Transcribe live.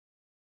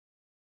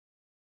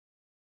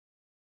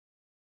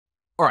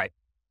All right.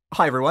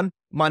 Hi, everyone.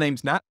 My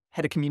name's Nat,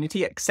 Head of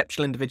Community at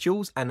Exceptional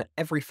Individuals, and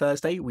every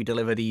Thursday we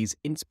deliver these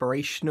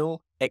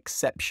inspirational,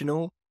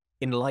 exceptional,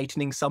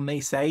 enlightening, some may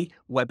say,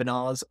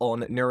 webinars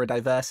on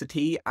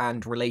neurodiversity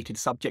and related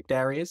subject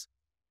areas.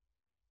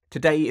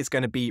 Today is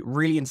going to be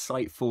really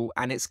insightful,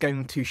 and it's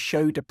going to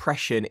show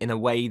depression in a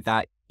way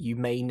that you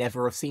may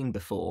never have seen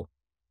before.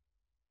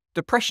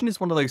 Depression is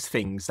one of those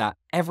things that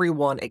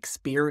everyone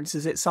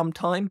experiences at some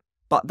time,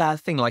 but that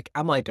thing like,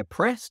 am I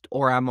depressed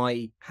or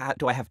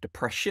do I have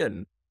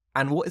depression?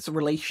 And what is the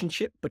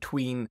relationship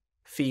between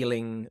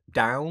feeling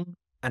down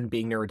and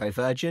being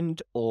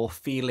neurodivergent, or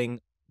feeling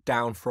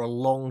down for a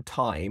long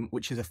time,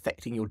 which is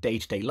affecting your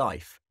day-to-day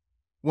life?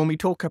 When we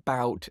talk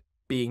about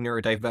being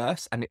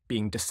neurodiverse and it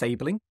being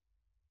disabling,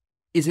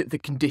 is it the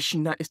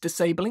condition that is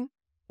disabling?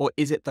 Or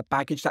is it the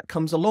baggage that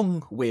comes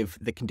along with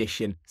the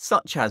condition,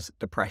 such as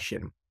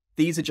depression?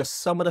 These are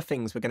just some of the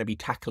things we're going to be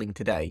tackling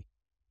today.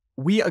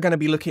 We are going to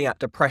be looking at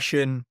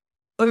depression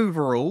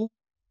overall,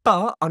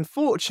 but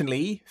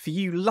unfortunately, for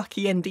you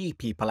lucky ND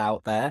people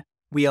out there,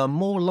 we are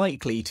more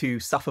likely to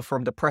suffer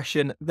from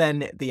depression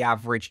than the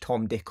average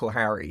Tom, Dick or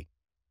Harry.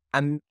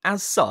 And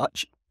as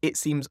such, it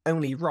seems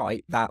only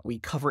right that we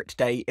cover it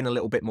today in a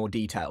little bit more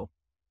detail.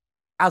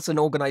 As an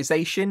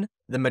organisation,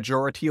 the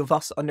majority of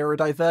us are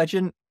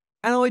neurodivergent,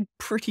 and I'd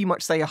pretty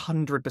much say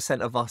 100%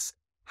 of us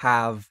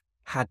have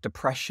had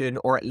depression,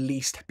 or at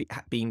least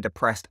been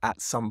depressed at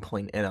some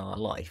point in our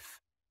life.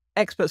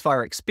 Experts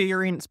via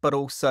experience, but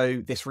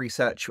also this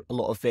research, a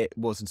lot of it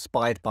was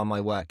inspired by my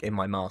work in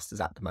my master's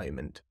at the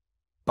moment.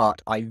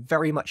 But I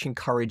very much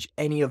encourage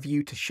any of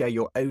you to share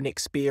your own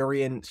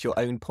experience, your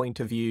own point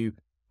of view,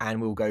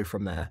 and we'll go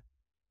from there.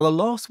 The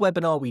last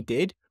webinar we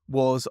did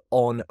was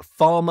on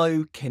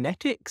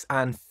pharmacokinetics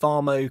and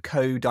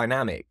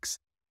pharmacodynamics.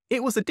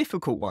 It was a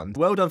difficult one.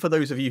 Well done for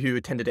those of you who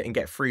attended it and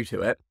get through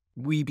to it.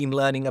 We've been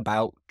learning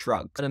about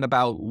drugs and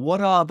about what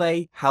are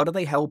they, how do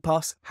they help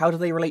us, how do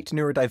they relate to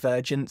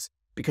neurodivergence,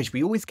 because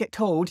we always get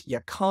told you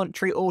can't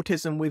treat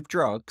autism with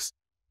drugs,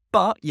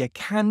 but you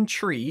can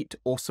treat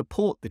or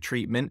support the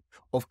treatment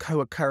of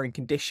co-occurring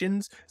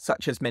conditions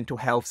such as mental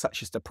health,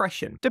 such as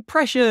depression.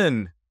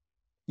 Depression!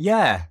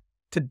 Yeah,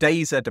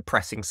 today's a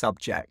depressing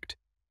subject,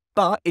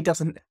 but it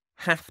doesn't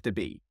have to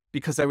be,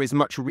 because there is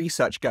much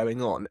research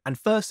going on. And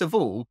first of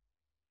all,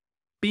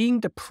 being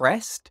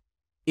depressed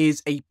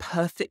is a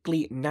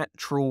perfectly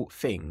natural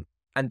thing,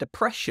 and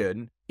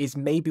depression is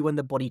maybe when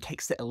the body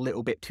takes it a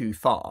little bit too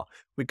far.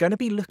 We're going to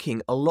be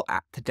looking a lot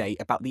at today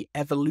about the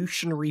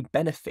evolutionary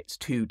benefits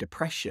to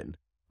depression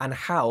and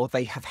how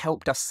they have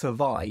helped us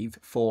survive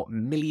for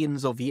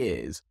millions of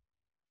years.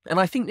 And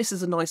I think this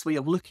is a nice way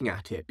of looking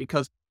at it,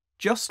 because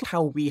just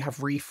how we have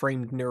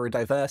reframed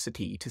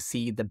neurodiversity to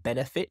see the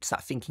benefits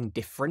that thinking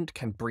different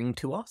can bring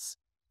to us,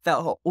 there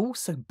are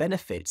also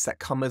benefits that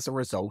come as a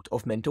result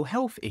of mental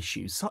health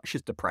issues such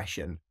as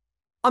depression.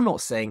 I'm not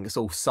saying it's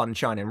all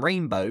sunshine and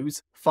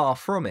rainbows, far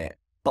from it,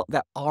 but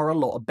there are a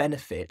lot of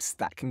benefits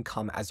that can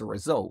come as a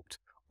result,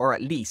 or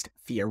at least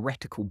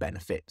theoretical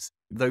benefits.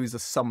 Those are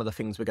some of the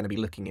things we're going to be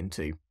looking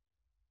into.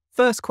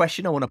 First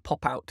question I want to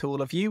pop out to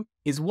all of you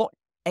is, what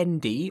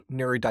ND,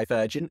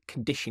 neurodivergent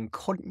condition,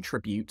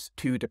 contributes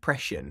to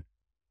depression?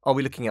 Are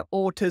we looking at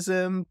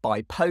autism,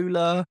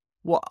 bipolar?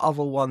 What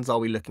other ones are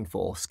we looking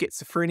for?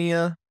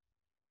 Schizophrenia?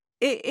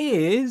 It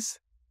is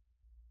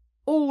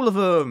all of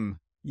them.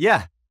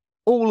 Yeah,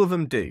 all of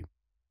them do.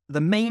 The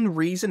main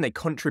reason they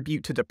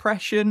contribute to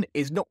depression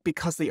is not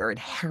because they are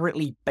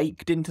inherently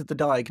baked into the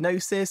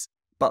diagnosis,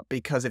 but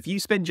because if you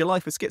spend your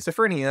life with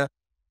schizophrenia,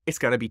 it's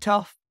going to be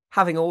tough.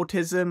 Having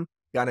autism,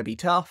 going to be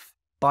tough.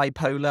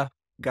 Bipolar,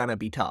 going to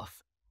be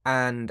tough.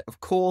 And of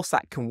course,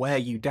 that can wear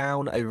you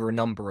down over a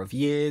number of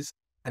years.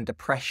 And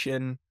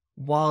depression,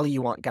 while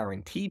you aren't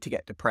guaranteed to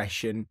get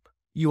depression,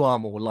 you are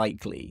more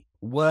likely.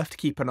 Worth to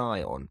keep an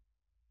eye on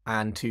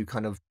and to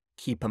kind of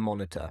keep a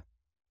monitor.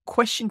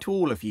 Question to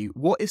all of you,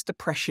 what is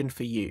depression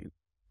for you?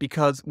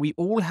 Because we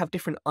all have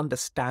different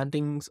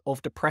understandings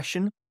of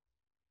depression,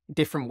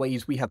 different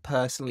ways we have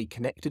personally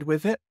connected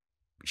with it.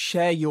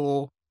 Share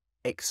your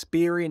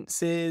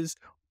experiences.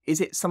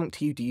 Is it something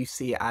to you? Do you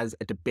see it as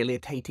a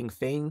debilitating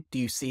thing? Do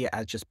you see it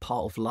as just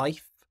part of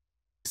life?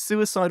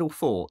 Suicidal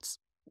thoughts.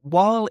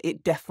 While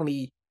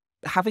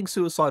having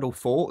suicidal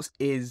thoughts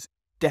is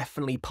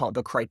definitely part of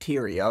the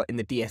criteria in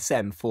the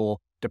DSM for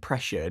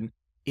depression,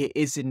 it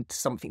isn't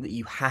something that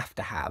you have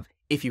to have.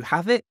 If you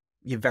have it,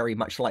 you're very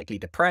much likely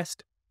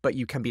depressed, but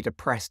you can be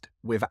depressed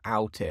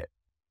without it.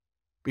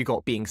 We've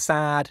got being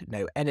sad,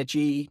 no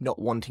energy, not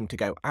wanting to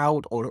go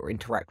out or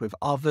interact with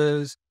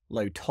others,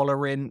 low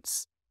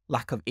tolerance,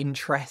 lack of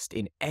interest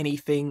in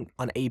anything,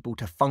 unable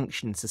to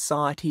function in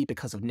society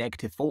because of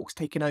negative thoughts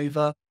taking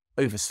over,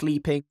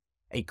 oversleeping,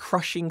 a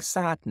crushing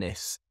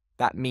sadness.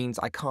 That means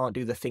I can't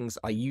do the things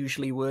I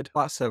usually would.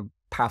 That's a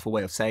powerful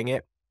way of saying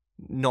it.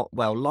 Not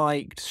well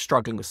liked,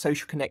 struggling with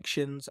social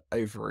connections,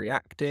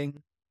 overreacting.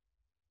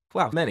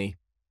 Wow, many.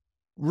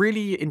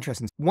 Really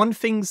interesting. One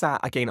thing that,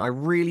 again, I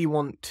really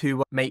want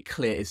to make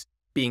clear is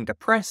being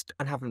depressed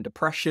and having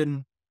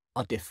depression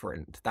are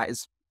different. That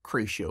is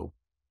crucial.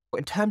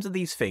 In terms of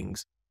these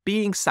things,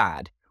 being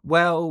sad,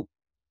 well,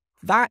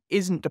 that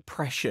isn't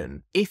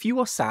depression. If you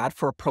are sad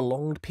for a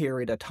prolonged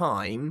period of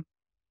time,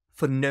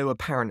 for no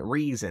apparent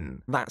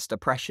reason, that's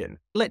depression.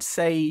 Let's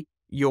say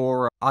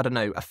I don't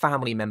know, a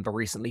family member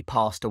recently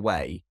passed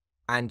away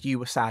and you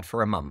were sad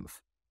for a month.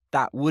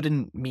 That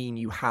wouldn't mean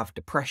you have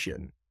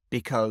depression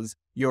because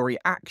your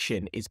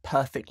reaction is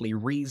perfectly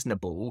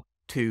reasonable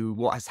to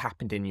what has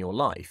happened in your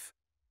life.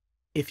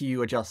 If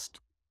you are just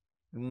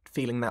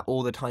feeling that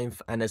all the time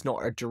and there's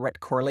not a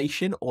direct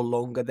correlation or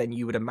longer than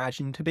you would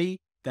imagine to be,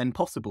 then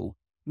possible.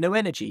 No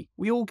energy.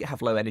 We all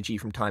have low energy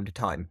from time to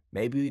time.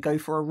 Maybe we go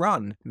for a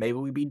run. Maybe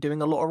we've been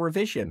doing a lot of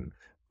revision.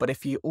 But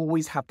if you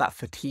always have that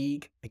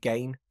fatigue,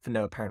 again, for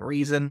no apparent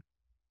reason,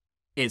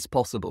 it's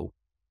possible.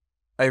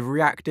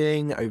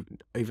 Overreacting,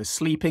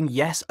 oversleeping.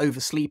 Yes,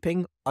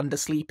 oversleeping,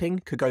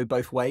 undersleeping could go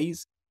both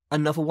ways.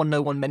 Another one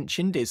no one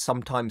mentioned is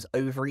sometimes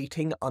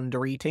overeating,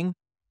 undereating.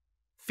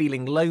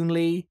 Feeling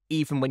lonely,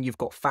 even when you've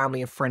got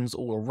family and friends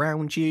all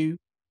around you.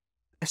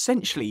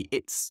 Essentially,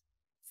 it's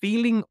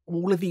feeling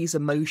all of these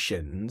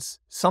emotions,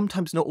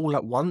 sometimes not all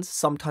at once,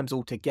 sometimes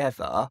all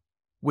together,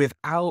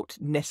 without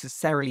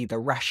necessarily the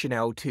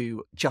rationale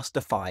to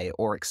justify it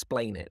or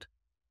explain it.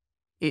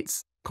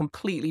 It's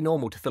completely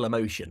normal to feel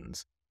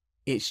emotions.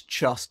 It's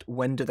just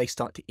when do they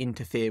start to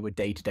interfere with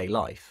day-to-day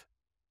life?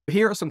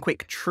 Here are some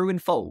quick true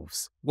and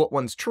false. What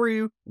one's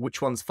true,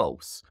 which one's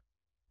false?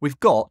 We've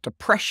got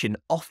depression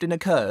often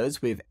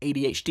occurs with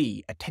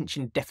ADHD,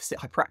 attention deficit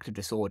hyperactive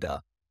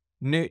disorder.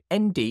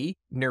 ND,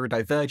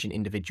 neurodivergent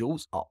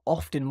individuals, are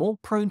often more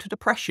prone to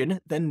depression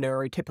than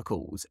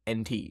neurotypicals,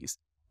 NTs,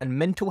 and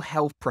mental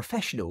health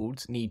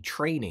professionals need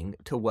training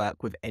to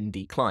work with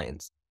ND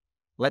clients.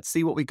 Let's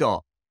see what we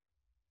got.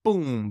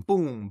 Boom,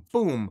 boom,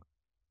 boom.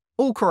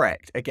 All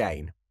correct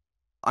again.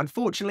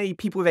 Unfortunately,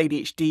 people with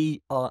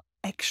ADHD are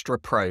extra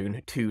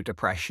prone to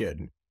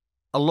depression.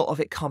 A lot of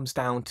it comes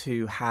down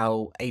to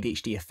how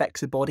ADHD affects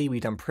the body.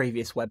 We've done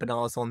previous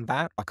webinars on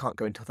that. I can't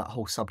go into that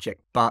whole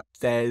subject, but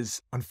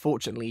there's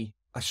unfortunately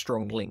a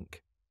strong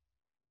link.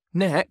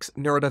 Next,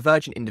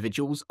 neurodivergent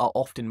individuals are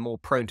often more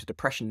prone to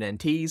depression than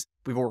NTs.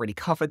 We've already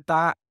covered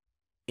that.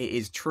 It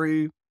is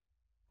true.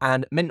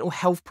 And mental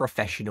health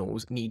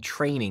professionals need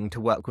training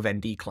to work with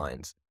ND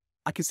clients.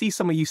 I can see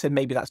some of you said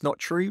maybe that's not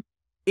true.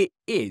 It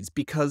is,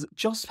 because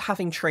just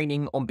having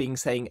training on being,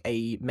 saying,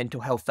 a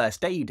mental health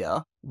first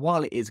aider,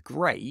 while it is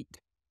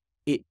great,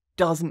 it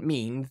doesn't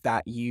mean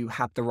that you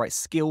have the right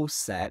skill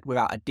set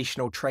without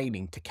additional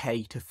training to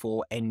cater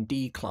for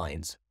ND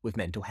clients with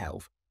mental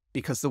health.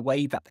 Because the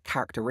way that the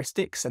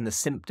characteristics and the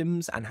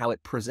symptoms and how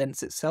it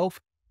presents itself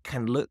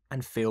can look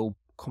and feel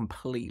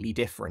completely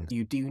different.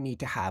 You do need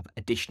to have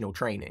additional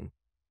training.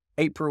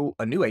 April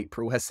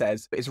has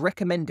said, it's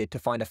recommended to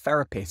find a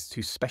therapist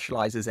who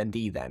specializes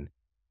ND then.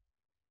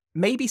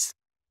 Maybe,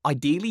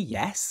 ideally,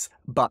 yes,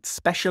 but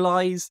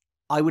specialize,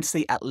 I would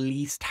say at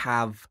least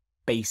have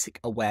basic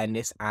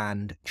awareness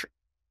and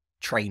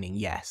training,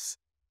 yes,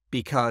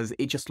 because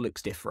it just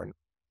looks different.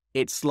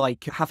 It's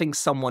like having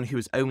someone who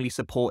has only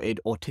supported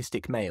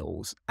autistic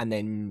males and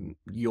then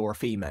you're a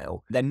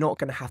female. They're not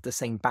going to have the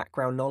same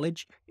background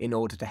knowledge in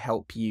order to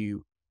help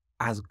you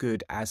as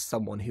good as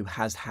someone who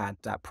has had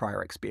that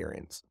prior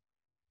experience.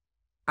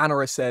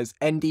 Anna says,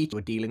 ND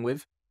you're dealing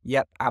with?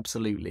 Yep,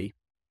 absolutely.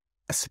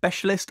 A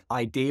specialist,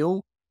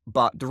 ideal,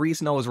 but the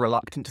reason I was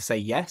reluctant to say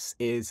yes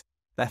is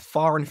they're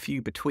far and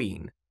few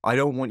between. I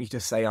don't want you to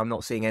say I'm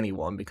not seeing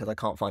anyone because I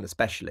can't find a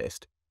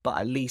specialist, but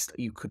at least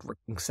you could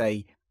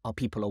say, are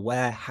people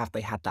aware? Have they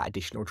had that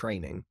additional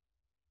training?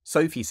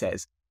 Sophie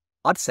says,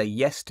 I'd say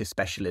yes to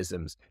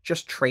specialisms.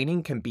 Just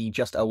training can be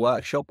just a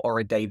workshop or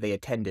a day they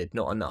attended,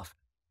 not enough.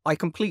 I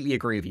completely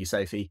agree with you,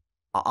 Sophie.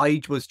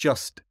 I was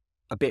just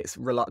a bit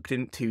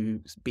reluctant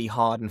to be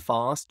hard and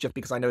fast, just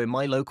because I know in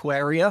my local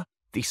area,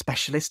 these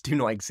specialists do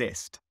not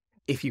exist.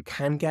 If you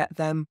can get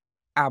them,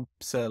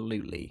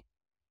 absolutely.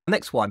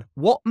 Next one.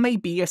 What may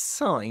be a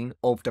sign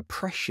of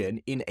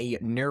depression in a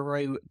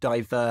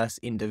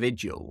neurodiverse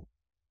individual?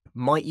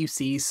 Might you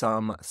see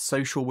some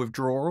social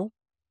withdrawal?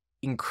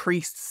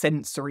 Increased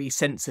sensory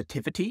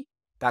sensitivity?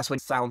 That's when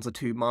sounds are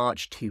too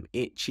much, too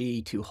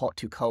itchy, too hot,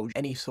 too cold,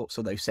 any sorts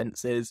of those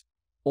senses.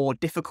 Or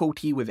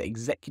difficulty with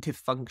executive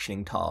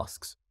functioning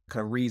tasks,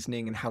 kind of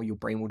reasoning and how your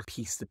brain would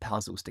piece the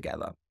puzzles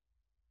together.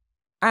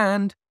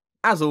 And,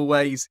 as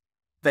always,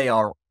 they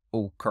are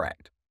all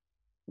correct.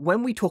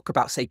 When we talk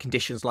about, say,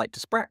 conditions like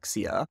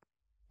dyspraxia,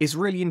 it's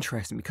really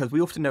interesting because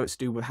we often know it's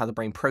to do with how the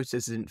brain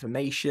processes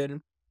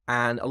information,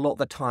 and a lot of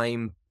the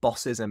time,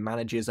 bosses and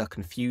managers are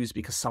confused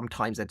because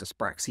sometimes their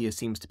dyspraxia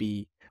seems to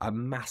be a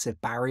massive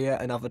barrier,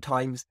 and other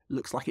times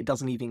looks like it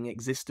doesn't even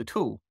exist at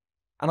all.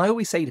 And I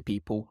always say to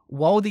people,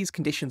 while these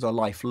conditions are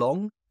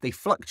lifelong, they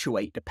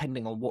fluctuate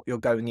depending on what you're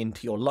going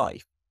into your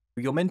life.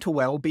 Your mental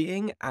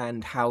well-being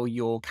and how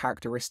your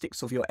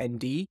characteristics of your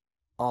ND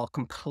are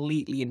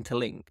completely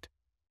interlinked.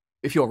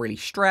 If you're really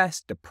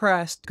stressed,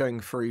 depressed,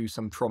 going through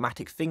some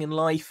traumatic thing in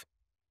life,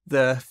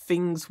 the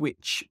things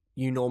which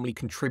you normally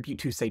contribute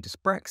to, say,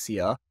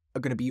 dyspraxia, are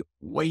going to be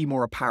way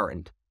more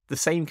apparent The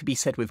same can be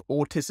said with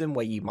autism,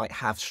 where you might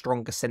have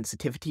stronger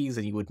sensitivities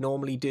than you would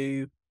normally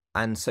do,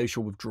 and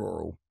social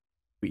withdrawal.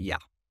 But yeah,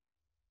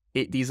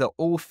 these are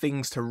all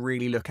things to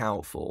really look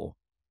out for.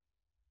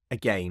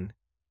 Again,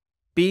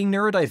 being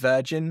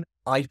neurodivergent,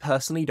 I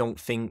personally don't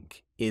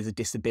think is a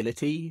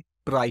disability,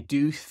 but I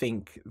do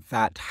think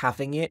that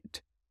having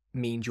it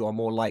means you are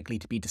more likely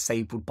to be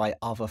disabled by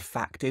other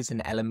factors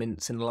and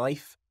elements in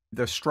life.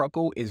 The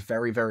struggle is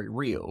very, very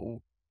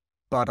real,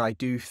 but I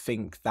do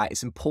think that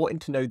it's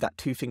important to know that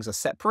two things are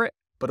separate,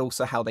 but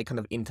also how they kind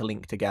of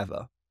interlink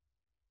together.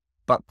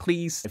 But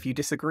please, if you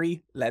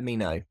disagree, let me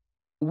know.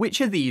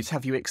 Which of these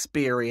have you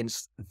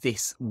experienced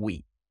this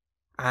week?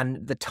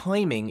 And the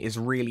timing is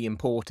really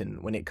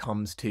important when it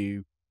comes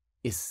to,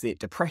 is it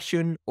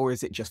depression or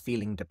is it just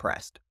feeling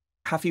depressed?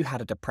 Have you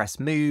had a depressed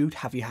mood?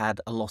 Have you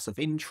had a loss of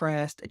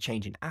interest, a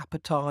change in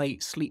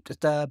appetite, sleep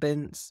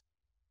disturbance,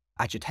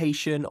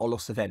 agitation, or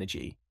loss of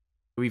energy?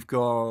 We've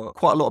got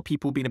quite a lot of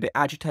people being a bit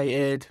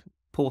agitated,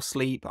 poor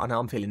sleep. I know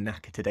I'm feeling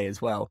knackered today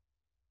as well.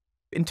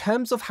 In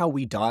terms of how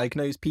we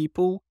diagnose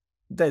people,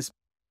 there's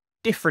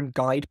different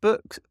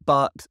guidebooks,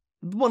 but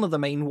one of the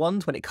main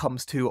ones when it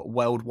comes to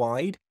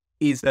worldwide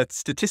is the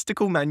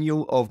Statistical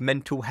Manual of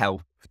Mental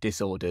Health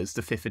Disorders,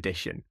 the 5th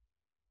edition.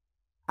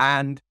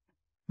 And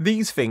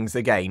these things,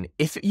 again,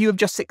 if you have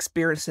just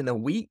experienced in a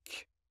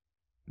week,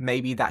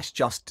 maybe that's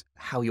just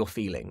how you're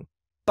feeling.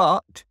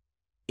 But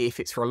if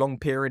it's for a long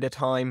period of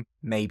time,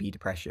 maybe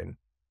depression.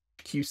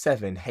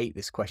 Q7, hate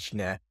this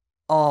questionnaire.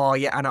 Oh,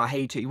 yeah, and I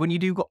hate it. When you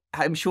do,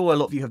 I'm sure a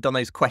lot of you have done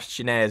those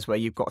questionnaires where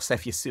you've got to say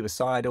if you're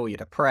suicidal, you're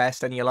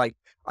depressed, and you're like,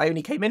 I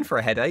only came in for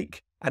a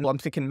headache. And I'm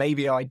thinking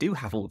maybe I do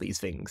have all these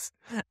things.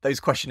 Those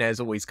questionnaires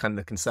always kind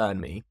of concern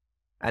me.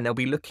 And they'll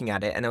be looking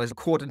at it, and it was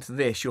according to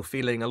this, you're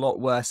feeling a lot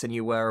worse than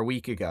you were a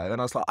week ago.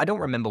 And I was like, I don't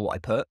remember what I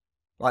put.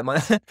 Like,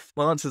 my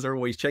answers are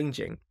always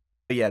changing.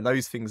 But yeah,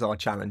 those things are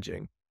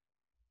challenging.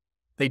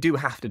 They do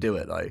have to do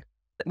it, though.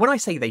 When I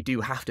say they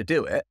do have to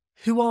do it,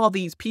 who are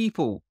these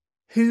people?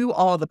 Who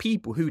are the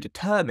people who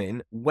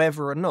determine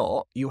whether or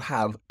not you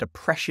have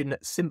depression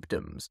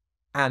symptoms?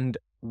 And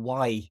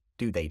why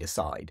do they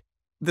decide?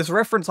 This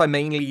reference I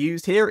mainly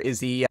used here is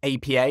the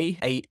APA,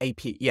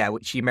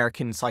 which is the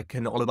American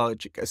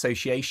Psychoneurological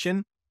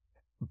Association,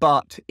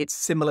 but it's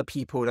similar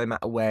people no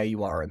matter where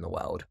you are in the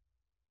world.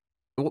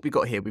 What we've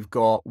got here, we've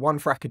got one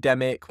for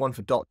academic, one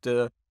for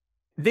doctor.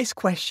 This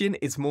question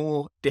is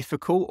more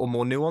difficult or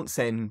more nuanced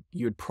than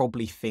you would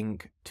probably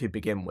think to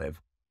begin with.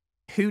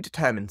 Who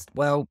determines?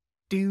 Well,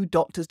 do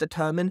doctors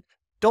determine?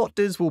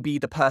 Doctors will be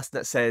the person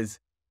that says,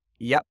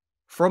 yep,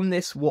 from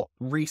this what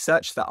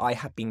research that I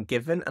have been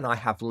given and I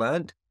have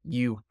learned,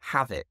 you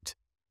have it.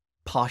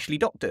 Partially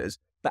doctors,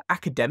 but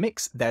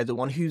academics, they're the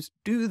one who's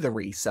do the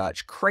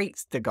research,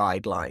 creates the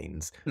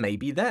guidelines,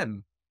 maybe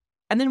them.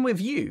 And then with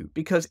you,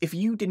 because if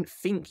you didn't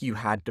think you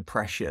had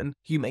depression,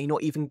 you may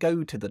not even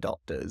go to the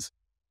doctors.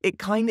 It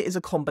kind of is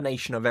a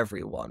combination of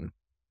everyone.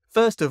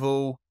 First of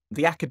all,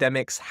 the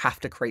academics have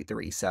to create the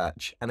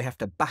research and they have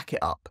to back it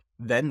up.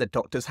 Then the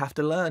doctors have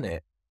to learn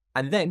it.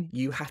 And then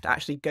you have to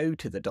actually go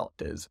to the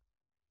doctors.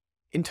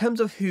 In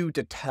terms of who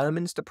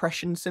determines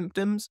depression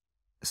symptoms,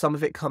 some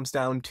of it comes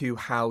down to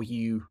how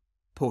you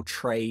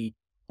portray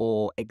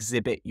or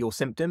exhibit your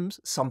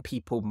symptoms. Some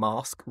people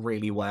mask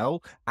really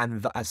well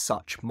and as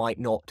such might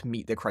not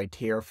meet the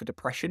criteria for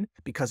depression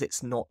because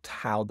it's not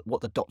what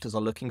the doctors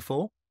are looking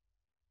for.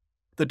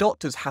 The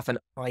doctors have an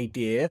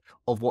idea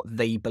of what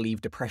they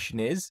believe depression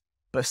is,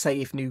 but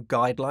say if new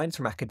guidelines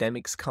from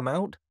academics come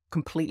out,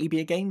 completely be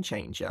a game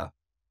changer.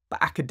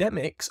 But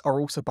academics are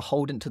also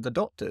beholden to the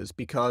doctors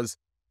because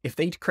if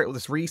they create all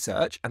this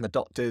research and the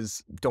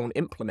doctors don't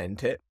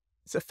implement it,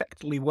 it's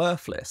effectively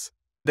worthless.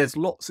 There's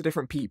lots of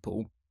different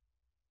people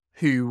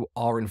who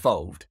are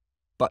involved,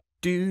 but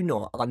do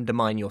not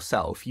undermine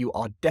yourself. You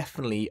are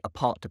definitely a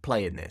part to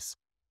play in this.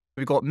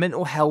 We've got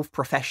mental health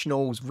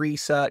professionals,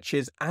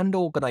 researchers, and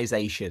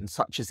organisations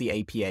such as the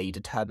APA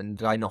determine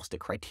the diagnostic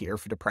criteria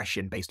for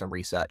depression based on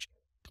research,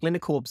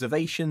 clinical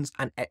observations,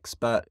 and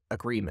expert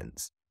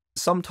agreements.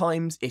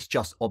 Sometimes it's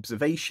just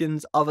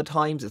observations, other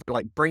times it's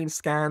like brain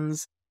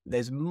scans.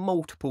 There's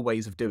multiple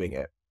ways of doing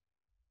it.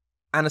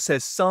 Anna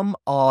says some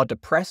are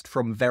depressed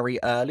from very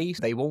early.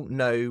 They won't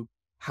know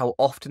how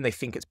often they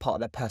think it's part of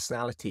their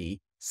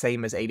personality,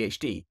 same as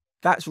ADHD.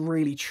 That's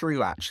really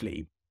true,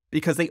 actually,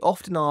 because they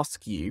often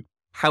ask you,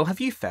 how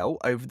have you felt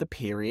over the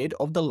period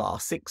of the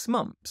last 6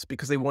 months?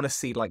 Because they want to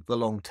see like the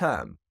long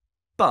term.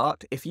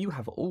 But if you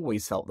have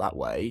always felt that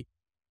way,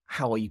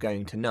 how are you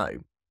going to know?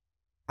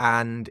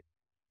 And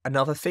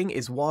another thing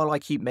is, while I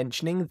keep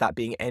mentioning that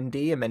being ND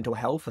and mental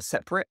health are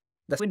separate,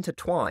 they're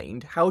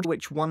intertwined.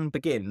 Which one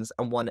begins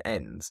and one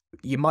ends?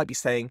 You might be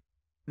saying,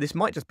 this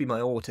might just be my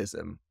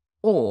autism,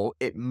 or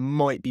it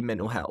might be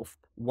mental health.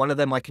 One of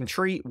them I can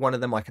treat, one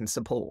of them I can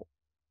support.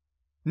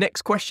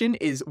 Next question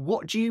is,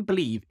 what do you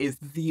believe is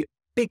the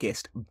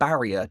biggest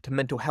barrier to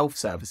mental health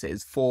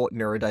services for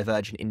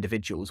neurodivergent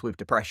individuals with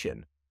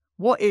depression?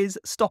 What is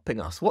stopping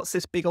us? What's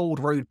this big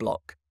old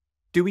roadblock?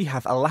 Do we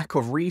have a lack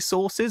of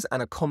resources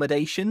and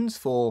accommodations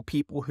for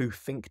people who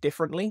think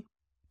differently?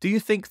 Do you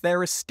think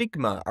there is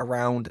stigma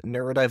around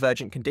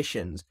neurodivergent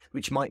conditions,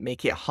 which might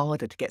make it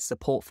harder to get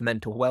support for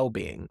mental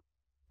well-being?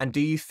 And do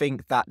you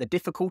think that the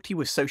difficulty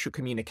with social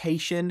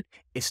communication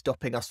is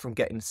stopping us from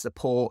getting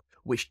support,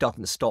 which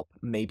doesn't stop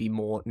maybe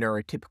more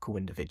neurotypical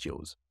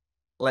individuals?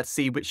 Let's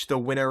see which the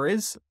winner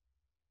is.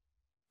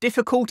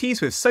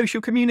 Difficulties with social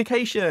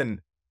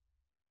communication.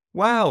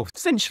 Wow,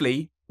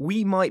 essentially,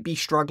 we might be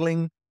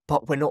struggling,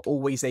 but we're not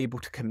always able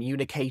to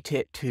communicate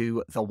it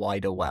to the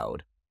wider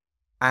world.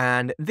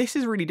 And this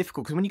is really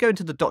difficult because when you go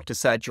into the doctor's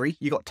surgery,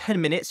 you've got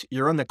 10 minutes,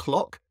 you're on the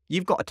clock,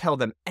 you've got to tell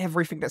them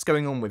everything that's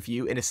going on with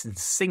you in a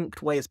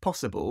succinct way as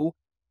possible.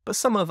 But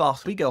some of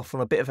us, we go off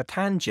on a bit of a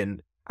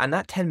tangent, and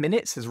that 10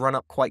 minutes has run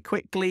up quite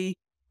quickly,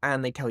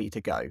 and they tell you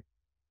to go.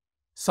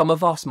 Some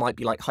of us might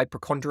be like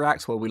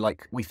hypochondriacs, where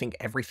we think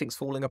everything's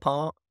falling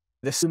apart.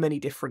 There's so many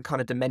different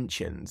kind of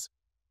dimensions.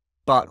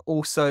 But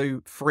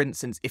also, for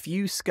instance, if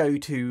you go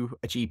to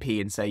a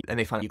GP and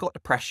they find you've got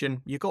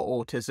depression, you've got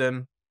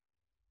autism,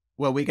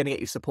 well, we're going to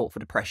get you support for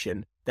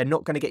depression. They're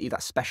not going to get you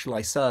that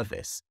specialized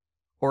service.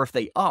 Or if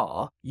they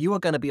are, you are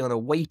going to be on a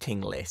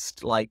waiting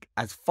list, like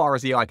as far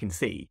as the eye can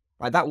see.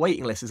 Right? That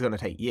waiting list is going to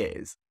take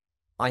years.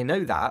 I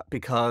know that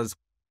because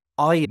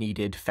I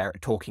needed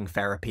talking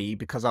therapy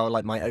because I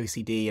like my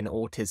OCD and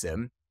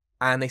autism.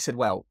 And they said,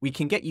 well, we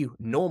can get you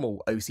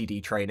normal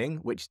OCD training,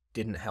 which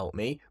didn't help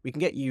me. We can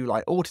get you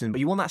like autism,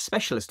 but you want that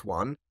specialist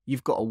one,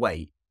 you've got to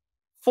wait.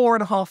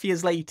 4.5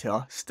 years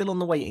later, still on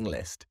the waiting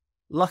list.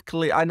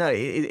 Luckily, I know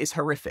it's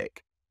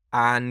horrific.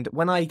 And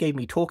when I gave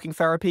me talking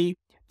therapy,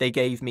 they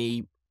gave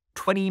me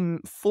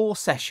 24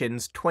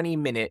 sessions, 20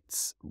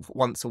 minutes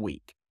once a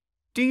week.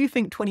 Do you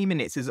think 20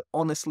 minutes is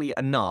honestly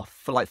enough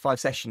for like 5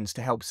 sessions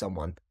to help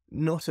someone?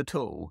 Not at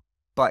all.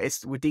 But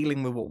we're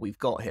dealing with what we've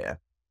got here.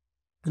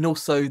 And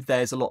also,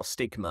 there's a lot of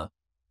stigma.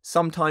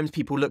 Sometimes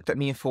people looked at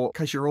me and thought,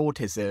 because you're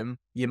autism,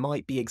 you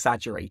might be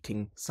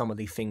exaggerating some of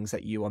the things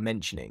that you are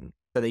mentioning.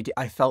 So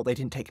I felt they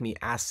didn't take me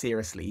as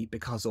seriously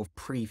because of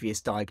previous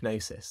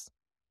diagnosis.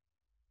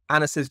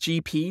 Anna says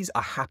GPs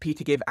are happy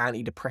to give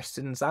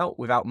antidepressants out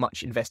without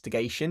much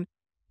investigation.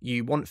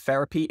 You want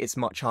therapy, it's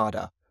much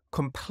harder.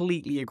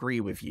 Completely agree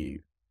with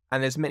you.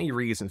 And there's many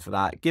reasons for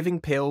that.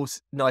 Giving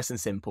pills, nice and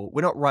simple.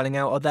 We're not running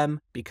out of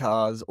them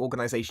because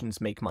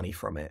organizations make money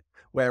from it.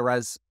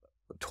 Whereas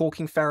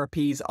talking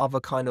therapies, other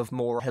kind of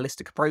more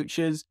holistic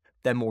approaches,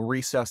 they're more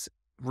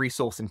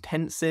resource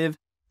intensive.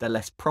 They're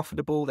less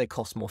profitable, they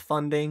cost more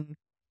funding.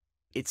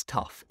 It's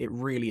tough. It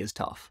really is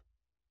tough.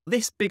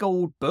 This big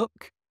old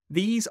book,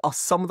 these are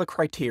some of the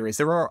criteria.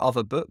 There are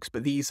other books,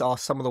 but these are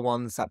some of the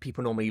ones that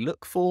people normally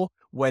look for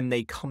when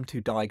they come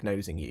to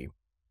diagnosing you.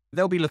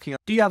 They'll be looking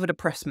at, do you have a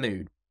depressed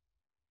mood?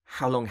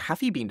 How long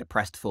have you been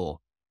depressed for?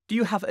 Do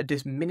you have a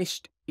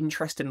diminished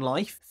interest in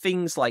life?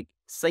 Things like,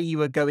 say you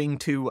were going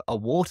to a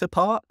water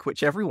park,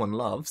 which everyone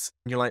loves,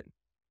 and you're like,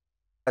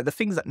 the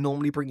things that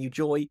normally bring you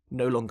joy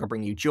no longer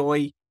bring you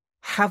joy.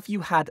 Have you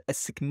had a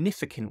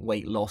significant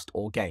weight loss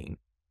or gain?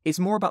 It's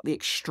more about the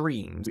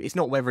extremes. It's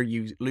not whether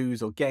you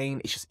lose or gain,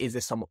 it's just, is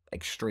there some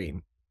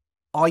extreme?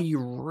 Are you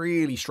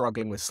really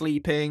struggling with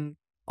sleeping?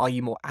 Are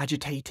you more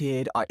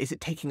agitated? Is it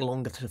taking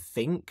longer to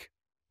think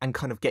and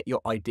kind of get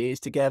your ideas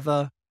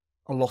together?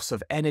 A loss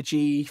of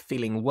energy,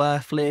 feeling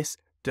worthless.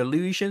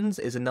 Delusions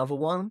is another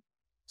one.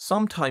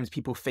 Sometimes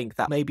people think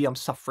that maybe I'm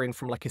suffering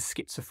from like a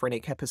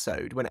schizophrenic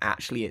episode when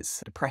actually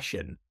it's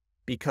depression.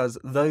 Because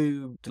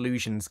though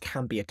delusions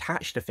can be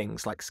attached to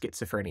things like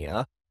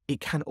schizophrenia, it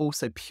can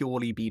also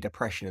purely be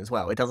depression as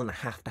well. It doesn't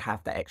have to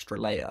have that extra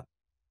layer.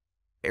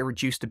 A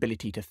reduced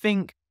ability to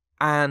think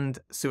and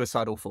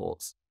suicidal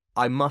thoughts.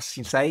 I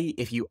must say,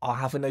 if you are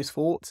having those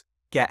thoughts,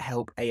 get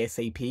help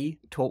ASAP,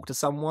 talk to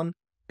someone,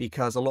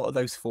 because a lot of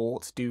those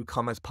thoughts do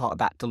come as part of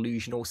that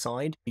delusional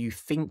side. You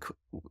think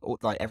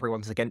like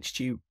everyone's against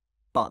you,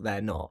 but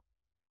they're not.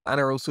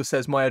 Anna also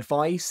says, my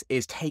advice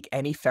is take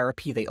any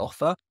therapy they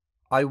offer.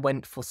 I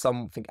went for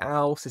something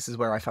else. This is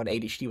where I found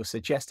ADHD was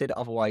suggested.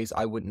 Otherwise,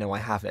 I wouldn't know I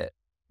have it.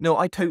 No,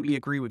 I totally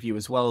agree with you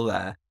as well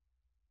there.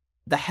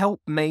 The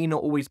help may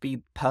not always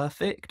be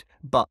perfect,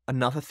 but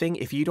another thing,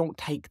 if you don't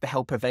take the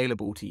help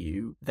available to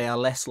you, they are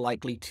less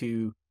likely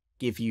to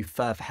give you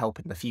further help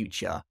in the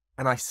future.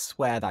 And I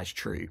swear that's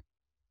true.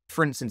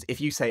 For instance,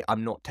 if you say,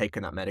 I'm not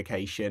taking that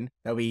medication,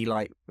 they'll be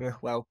like,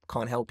 well,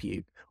 can't help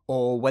you.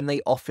 Or when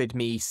they offered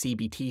me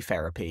CBT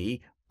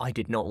therapy, I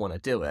did not want to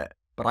do it.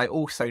 But I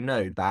also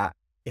know that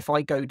if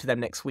I go to them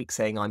next week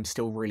saying I'm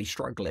still really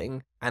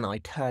struggling and I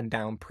turn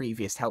down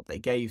previous help they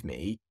gave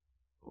me,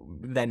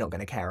 they're not going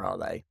to care, are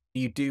they?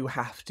 You do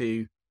have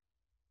to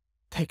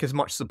take as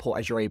much support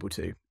as you're able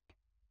to.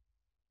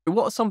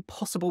 What are some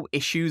possible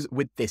issues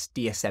with this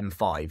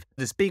DSM-5?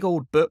 This big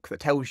old book that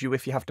tells you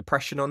if you have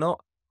depression or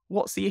not.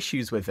 What's the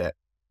issues with it?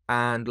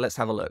 And let's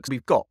have a look. So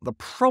we've got the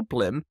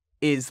problem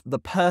is the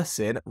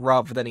person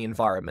rather than the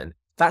environment.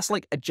 That's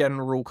like a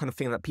general kind of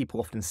thing that people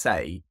often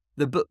say.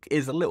 The book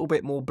is a little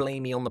bit more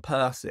blamey on the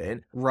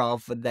person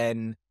rather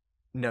than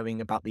knowing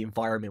about the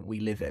environment we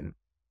live in.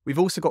 We've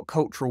also got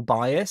cultural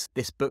bias.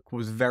 This book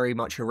was very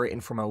much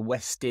written from a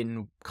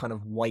Western kind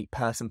of white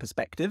person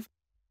perspective.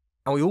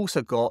 And we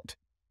also got,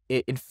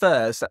 it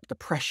infers that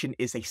depression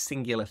is a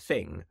singular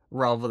thing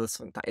rather than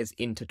something that is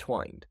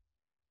intertwined.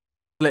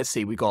 Let's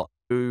see, we got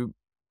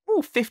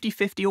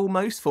 50-50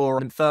 almost for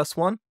the first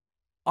one.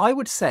 I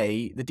would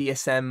say the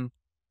DSM,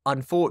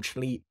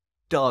 unfortunately,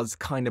 does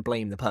kind of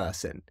blame the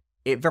person.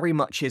 It very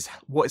much is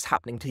what is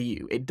happening to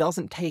you. It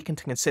doesn't take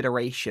into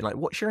consideration, like,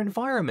 what's your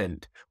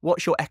environment?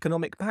 What's your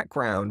economic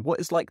background? What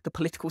is, like, the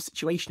political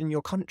situation in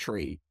your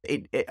country?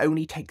 It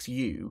only takes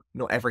you,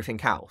 not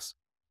everything else.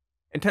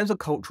 In terms of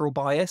cultural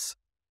bias,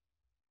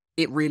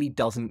 it really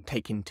doesn't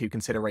take into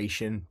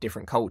consideration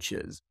different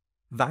cultures.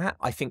 That,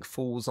 I think,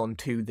 falls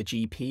onto the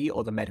GP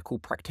or the medical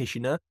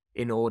practitioner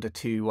in order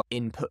to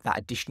input that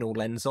additional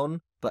lens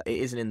on, but it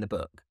isn't in the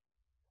book.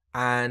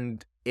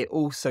 And it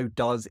also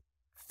does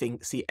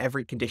see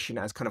every condition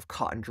as kind of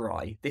cut and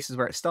dry. This is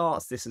where it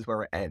starts, this is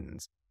where it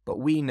ends. But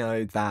we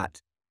know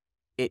that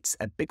it's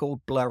a big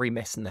old blurry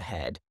mess in the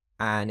head,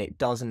 and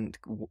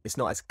it's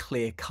not as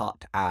clear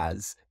cut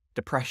as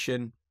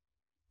depression,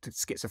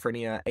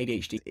 schizophrenia,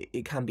 ADHD.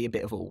 It can be a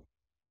bit of all.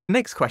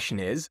 Next question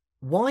is,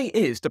 why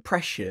is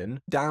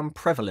depression damn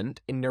prevalent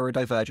in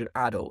neurodivergent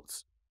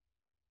adults?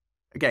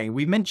 Again,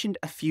 we mentioned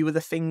a few of the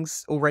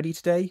things already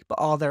today, but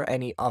are there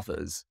any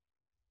others?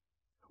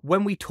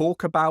 When we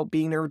talk about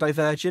being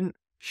neurodivergent,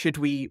 should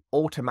we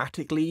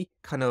automatically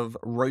kind of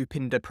rope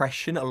in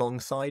depression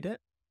alongside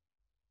it?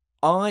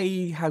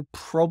 I have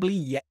probably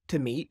yet to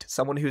meet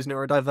someone who's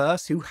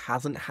neurodiverse who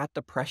hasn't had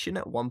depression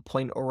at one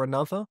point or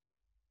another.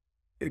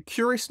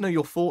 Curious to know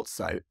your thoughts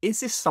though.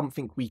 Is this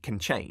something we can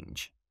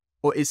change?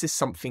 Or is this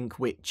something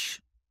which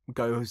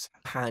goes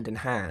hand in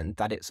hand,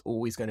 that it's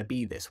always going to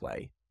be this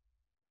way?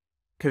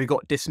 Okay, we've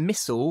got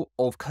dismissal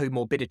of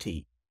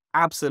comorbidity.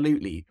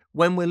 Absolutely.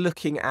 When we're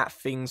looking at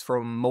things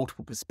from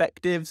multiple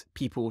perspectives,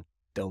 people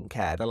don't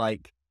care. They're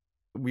like,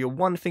 we are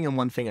one thing and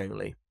one thing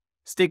only.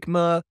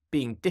 Stigma,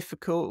 being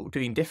difficult,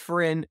 doing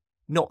different,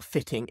 not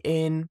fitting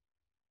in.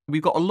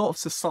 We've got a lot of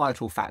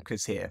societal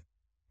factors here.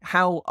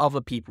 How other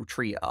people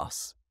treat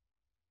us.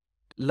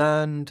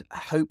 Learned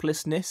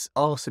hopelessness,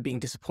 also being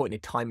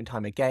disappointed time and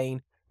time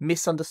again.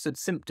 Misunderstood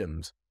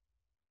symptoms.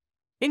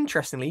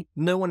 Interestingly,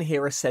 no one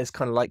here says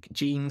kind of like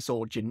genes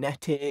or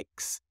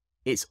genetics.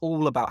 It's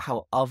all about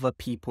how other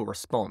people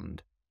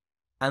respond.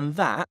 And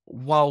that,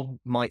 while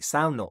might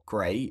sound not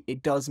great,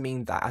 it does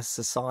mean that as a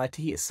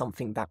society, it's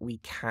something that we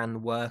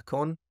can work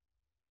on.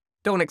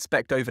 Don't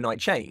expect overnight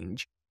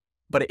change,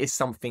 but it is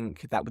something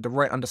that with the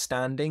right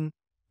understanding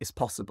is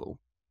possible.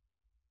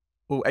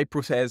 Well,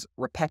 April says,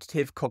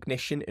 repetitive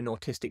cognition in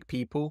autistic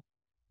people.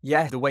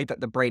 Yeah, the way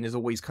that the brain is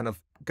always kind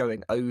of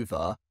going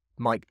over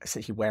might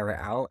essentially wear it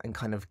out and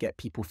kind of get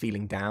people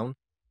feeling down.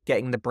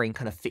 Getting the brain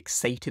kind of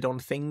fixated on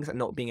things and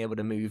not being able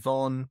to move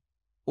on.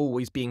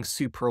 Always being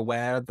super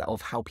aware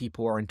of how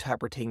people are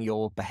interpreting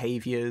your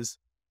behaviors.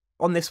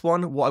 On this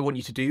one, what I want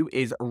you to do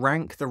is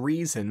rank the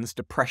reasons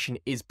depression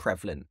is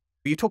prevalent.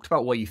 You talked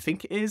about what you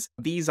think it is.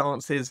 These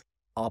answers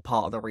are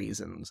part of the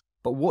reasons.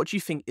 But what do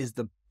you think is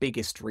the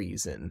biggest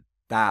reason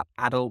that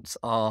adults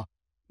are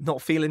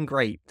not feeling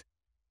great?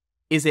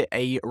 Is it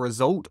a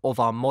result of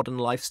our modern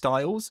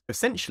lifestyles?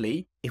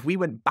 Essentially, if we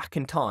went back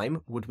in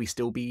time, would we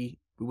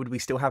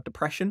still have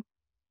depression?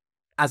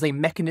 As a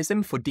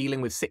mechanism for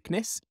dealing with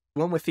sickness,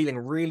 when we're feeling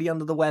really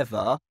under the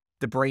weather,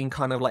 the brain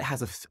kind of like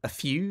has a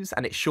fuse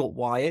and it short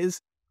wires,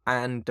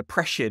 and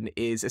depression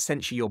is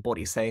essentially your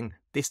body saying,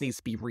 this needs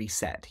to be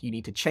reset. You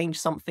need to change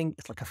something.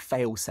 It's like a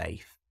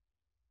fail-safe.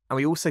 And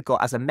we also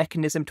got as a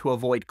mechanism to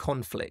avoid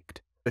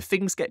conflict. If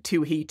things get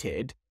too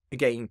heated,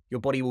 again,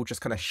 your body will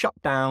just kind of shut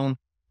down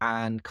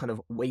and kind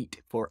of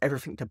wait for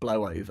everything to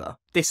blow over.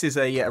 This is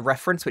a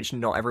reference which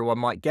not everyone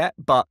might get,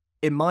 but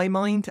in my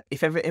mind,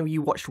 if ever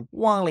you watched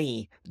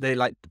WALL-E,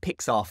 the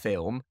Pixar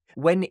film,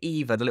 when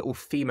Eva, the little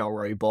female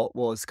robot,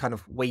 was kind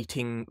of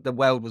waiting, the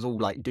world was all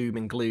like doom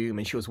and gloom,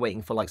 and she was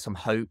waiting for like some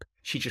hope,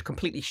 she just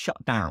completely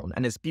shut down.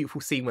 And there's a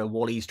beautiful scene where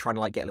WALL-E's trying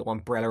to like get a little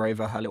umbrella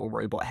over her little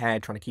robot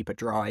head, trying to keep it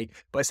dry.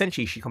 But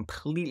essentially, she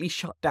completely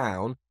shut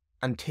down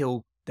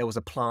until there was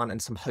a plan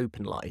and some hope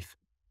in life.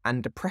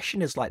 And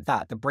depression is like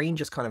that. The brain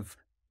just kind of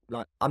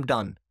like, I'm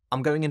done.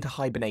 I'm going into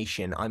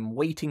hibernation. I'm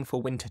waiting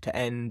for winter to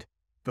end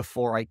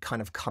before I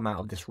kind of come out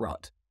of this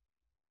rut.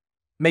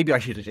 Maybe I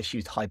should have just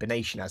used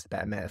hibernation as a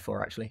better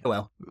metaphor, actually.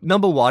 Well,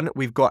 number one,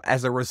 we've got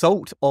as a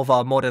result of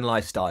our modern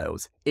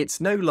lifestyles.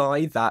 It's no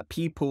lie that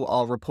people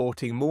are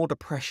reporting more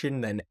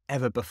depression than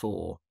ever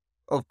before.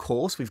 Of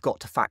course, we've got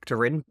to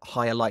factor in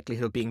higher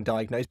likelihood of being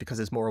diagnosed because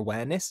there's more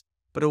awareness,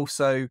 but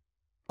also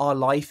our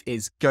life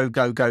is go,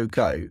 go, go,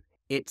 go.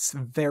 It's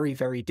very,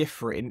 very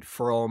different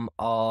from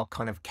our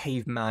kind of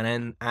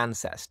caveman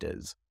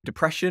ancestors.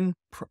 Depression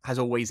has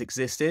always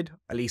existed,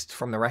 at least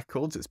from the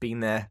records. It's been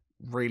there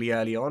really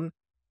early on.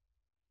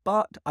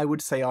 But I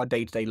would say our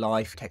day-to-day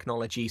life,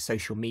 technology,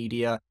 social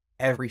media,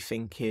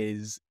 everything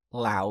is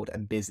loud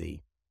and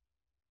busy.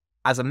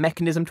 As a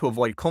mechanism to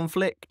avoid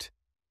conflict,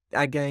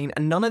 Again,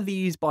 and none of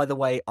these, by the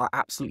way, are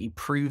absolutely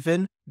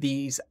proven.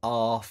 These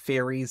are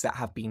theories that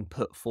have been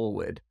put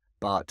forward,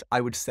 but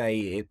I would say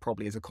it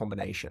probably is a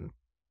combination.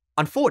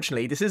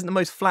 Unfortunately, this isn't the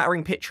most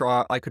flattering picture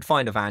I could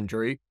find of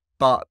Andrew,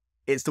 but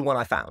it's the one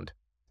I found.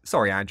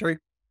 Sorry, Andrew.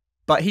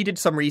 But he did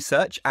some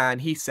research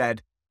and he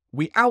said,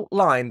 we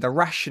outlined the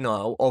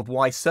rationale of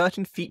why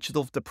certain features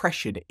of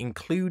depression,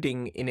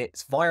 including in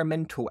its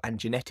environmental and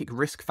genetic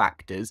risk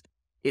factors,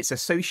 its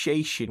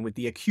association with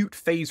the acute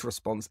phase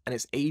response and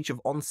its age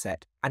of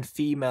onset and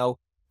female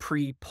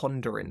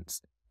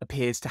preponderance,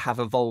 appears to have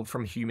evolved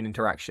from human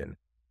interaction.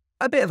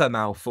 A bit of a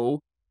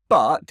mouthful,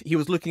 but he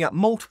was looking at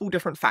multiple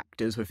different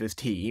factors with his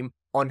team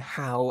on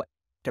how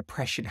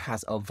depression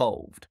has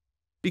evolved.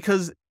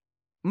 Because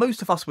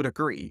most of us would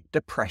agree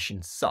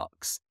depression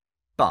sucks.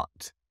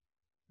 But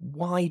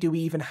why do we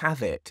even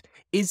have it?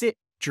 Is it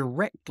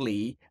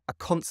directly a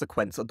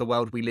consequence of the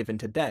world we live in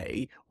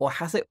today, or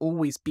has it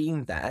always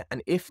been there?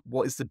 And if,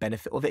 what is the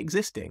benefit of it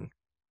existing?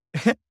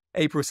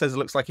 April says it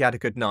looks like he had a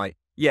good night.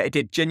 Yeah, it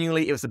did.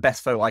 Genuinely, it was the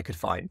best photo I could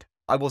find.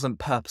 I wasn't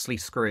purposely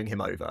screwing him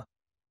over.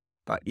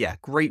 But yeah,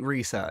 great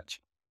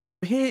research.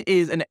 Here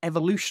is an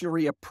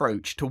evolutionary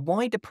approach to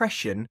why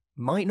depression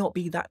might not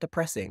be that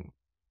depressing.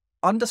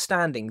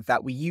 Understanding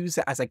that we use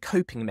it as a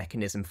coping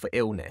mechanism for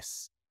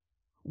illness.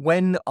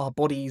 When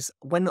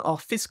our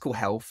physical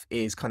health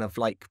is kind of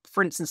like,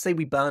 for instance, say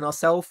we burn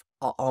ourselves,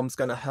 our arm's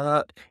going to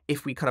hurt.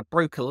 If we kind of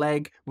broke a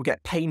leg, we'll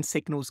get pain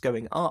signals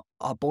going up.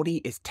 Our body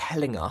is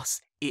telling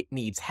us it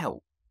needs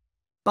help.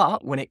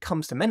 But when it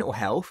comes to mental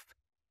health,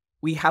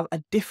 we have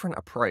a different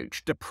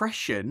approach.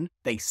 Depression,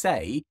 they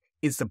say,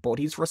 is the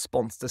body's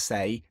response to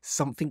say,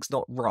 something's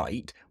not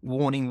right,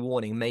 warning,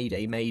 warning,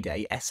 mayday,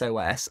 mayday,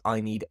 SOS,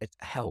 I need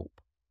help.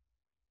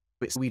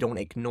 But we don't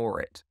ignore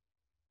it.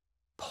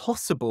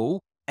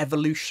 Possible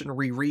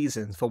evolutionary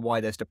reasons for why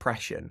there's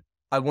depression.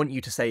 I want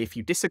you to say if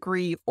you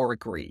disagree or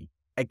agree.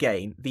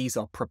 Again, these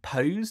are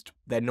proposed,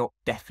 they're not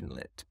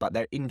definite, but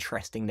they're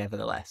interesting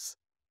nevertheless.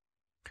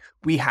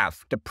 We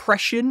have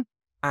depression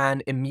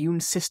and immune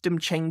system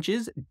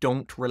changes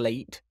don't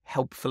relate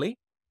helpfully.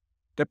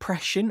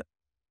 Depression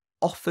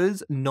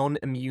offers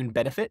non-immune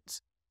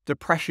benefits.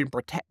 Depression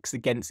protects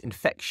against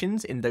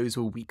infections in those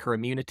with weaker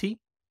immunity.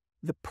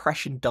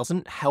 Depression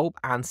doesn't help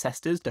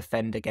ancestors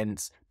defend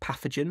against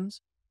pathogens.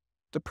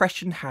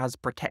 Depression has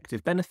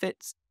protective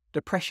benefits.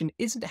 Depression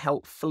isn't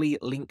helpfully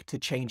linked to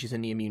changes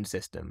in the immune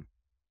system.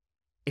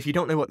 If you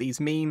don't know what these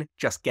mean,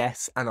 just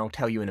guess and I'll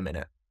tell you in a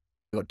minute.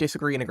 We've got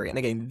disagree and agree. And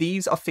again,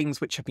 these are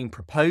things which have been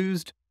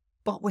proposed,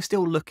 but we're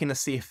still looking to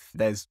see if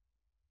there's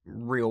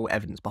real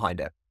evidence behind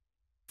it.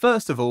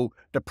 First of all,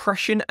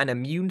 depression and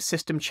immune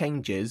system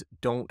changes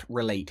don't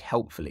relate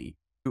helpfully.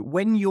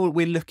 When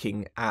we're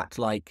looking at,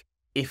 like,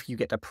 if you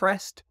get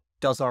depressed,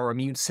 does our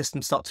immune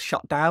system start to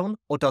shut down?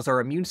 Or does our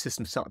immune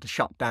system start to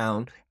shut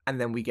down and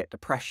then we get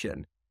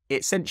depression?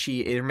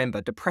 Essentially,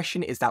 remember,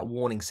 depression is that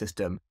warning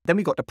system. Then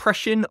we got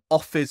depression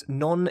offers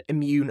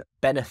non-immune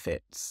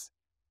benefits.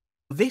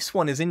 This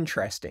one is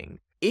interesting.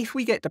 If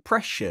we get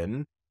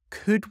depression,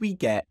 could we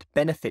get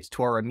benefits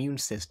to our immune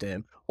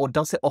system, or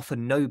does it offer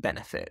no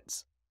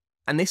benefits?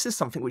 And this is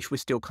something which we're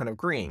still kind of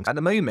agreeing. At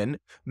the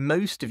moment,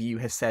 most of you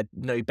have said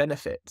no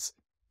benefits,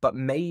 but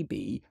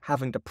maybe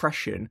having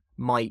depression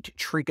might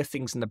trigger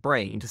things in the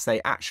brain to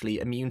say, actually,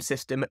 immune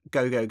system,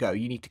 go, go, go,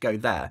 you need to go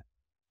there.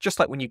 Just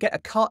like when you get a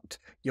cut,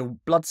 your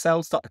blood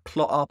cells start to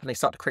clot up and they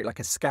start to create like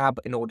a scab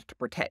in order to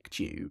protect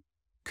you.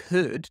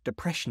 Could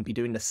depression be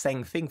doing the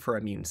same thing for our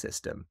immune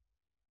system?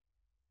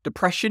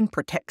 Depression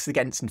protects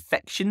against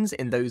infections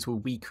in those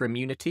with weaker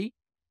immunity.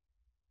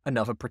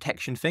 Another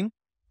protection thing.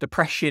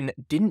 Depression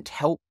didn't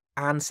help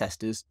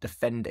ancestors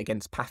defend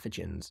against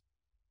pathogens.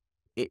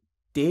 It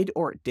did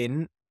or it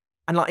didn't.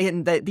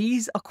 And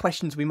these are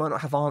questions we might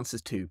not have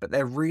answers to, but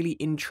they're really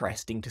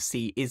interesting to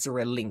see, is there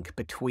a link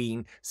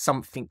between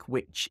something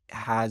which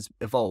has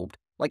evolved?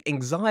 Like,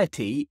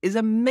 anxiety is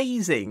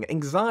amazing.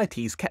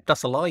 Anxiety's kept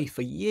us alive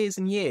for years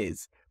and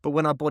years. But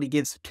when our body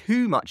gives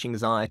too much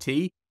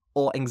anxiety,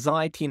 or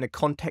anxiety in a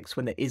context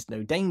when there is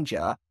no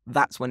danger,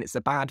 that's when it's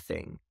a bad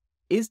thing.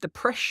 Is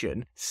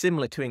depression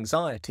similar to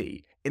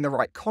anxiety? In the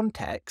right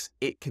context,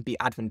 it can be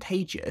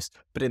advantageous,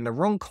 but in the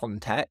wrong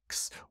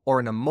context, or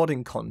in a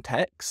modern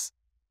context,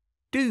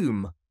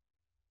 doom.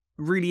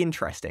 Really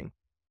interesting.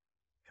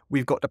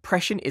 We've got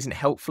depression isn't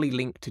helpfully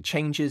linked to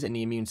changes in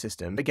the immune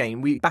system.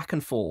 Again, we back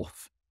and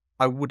forth.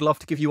 I would love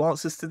to give you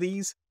answers to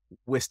these.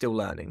 We're still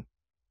learning.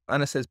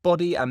 Anna says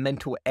body and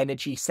mental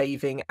energy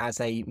saving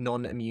as a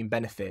non-immune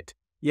benefit.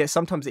 Yeah,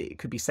 sometimes it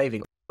could be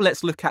saving.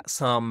 Let's look at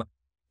some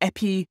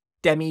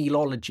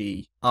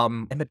epidemiology.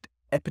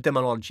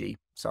 Epidemiology,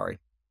 sorry.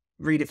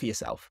 Read it for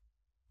yourself.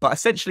 But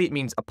essentially it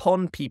means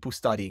upon people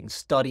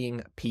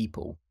studying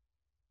people.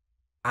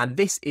 And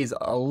this is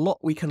a lot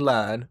we can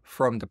learn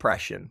from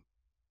depression.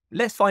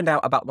 Let's find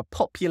out about the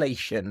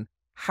population.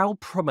 How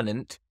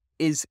prominent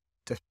is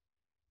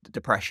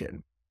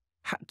depression?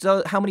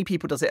 How many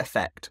people does it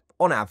affect?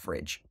 On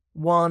average,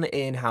 1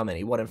 in how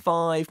many? 1 in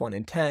 5, 1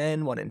 in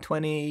 10, 1 in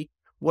 20?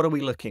 What are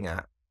we looking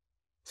at?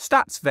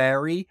 Stats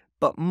vary,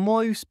 but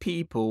most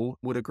people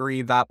would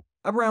agree that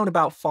around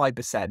about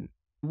 5%,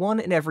 1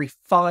 in every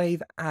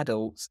 5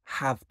 adults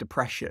have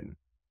depression.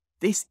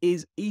 This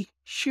is a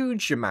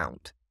huge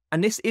amount.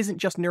 And this isn't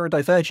just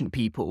neurodivergent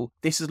people,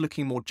 this is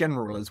looking more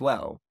general as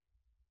well.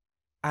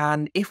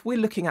 And if we're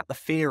looking at the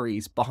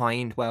theories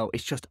behind, well,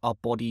 it's just our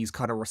body's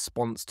kind of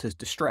response to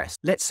distress.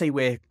 Let's say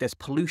there's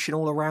pollution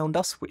all around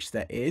us, which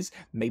there is.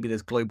 Maybe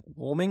there's global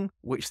warming,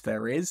 which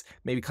there is.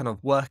 Maybe kind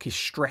of work is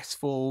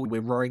stressful.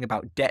 We're worrying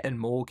about debt and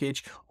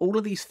mortgage. All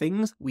of these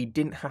things we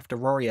didn't have to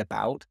worry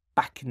about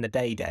back in the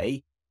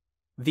day.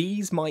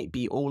 These might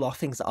be all our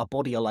things that our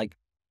body are like,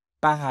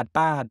 bad,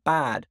 bad,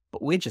 bad.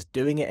 But we're just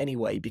doing it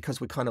anyway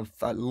because we're kind of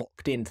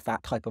locked into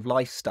that type of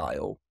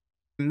lifestyle.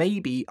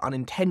 Maybe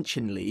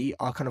unintentionally,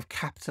 our kind of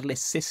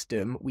capitalist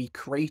system, we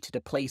created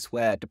a place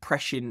where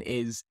depression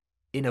is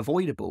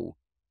unavoidable.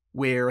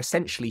 We're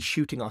essentially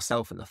shooting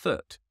ourselves in the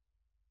foot.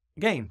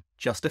 Again,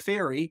 just a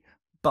theory,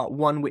 but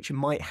one which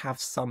might have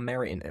some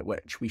merit in it,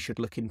 which we should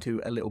look into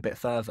a little bit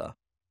further.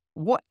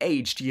 What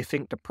age do you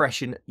think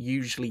depression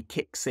usually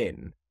kicks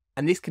in?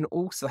 And this can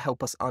also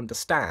help us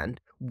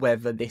understand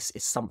whether this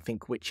is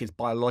something which is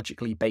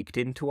biologically baked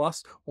into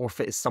us, or if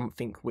it is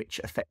something which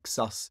affects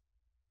us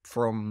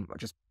from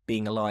just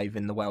being alive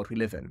in the world we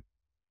live in.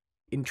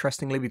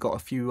 Interestingly, we've got a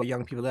few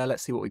young people there.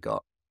 Let's see what we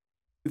got.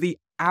 The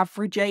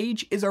average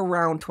age is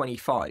around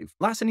 25.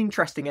 That's an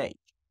interesting age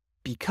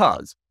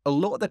because a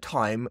lot of the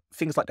time,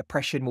 things like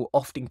depression will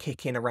often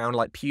kick in around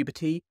like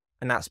puberty.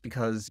 And that's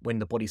because when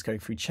the body's going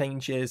through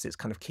changes, it's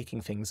kind of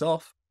kicking things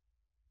off.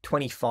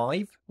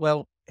 25,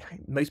 well,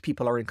 most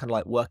people are in kind of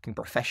like working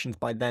professions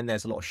by then.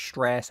 There's a lot of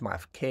stress, might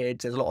have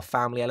kids, there's a lot of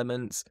family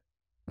elements.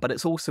 But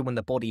it's also when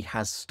the body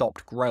has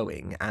stopped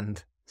growing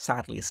and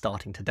sadly is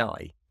starting to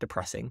die.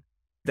 Depressing.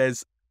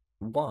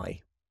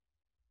 Why?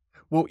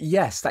 Well,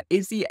 yes, that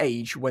is the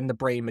age when the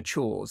brain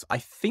matures. I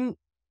think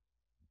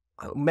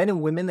men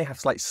and women, they have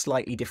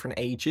slightly different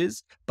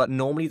ages, but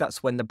normally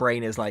that's when the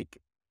brain is like,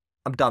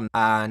 I'm done,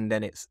 and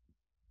then it's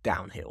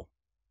downhill.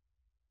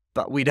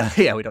 But we don't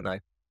know.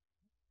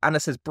 Anna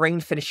says brain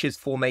finishes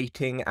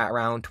formatting at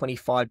around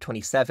 25,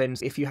 27.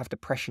 If you have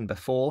depression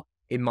before,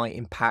 it might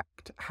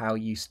impact how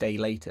you stay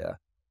later.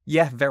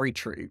 Yeah, very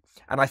true.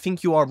 And I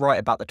think you are right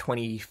about the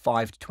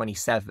 25 to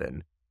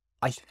 27.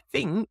 I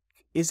think,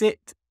 is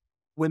it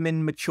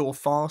women mature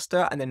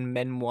faster and then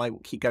men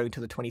will keep going to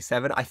the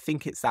 27? I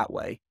think it's that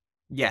way.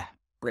 Yeah,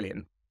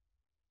 brilliant.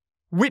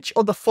 Which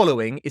of the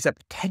following is a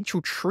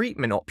potential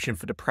treatment option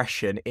for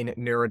depression in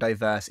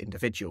neurodiverse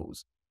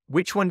individuals?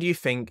 Which one do you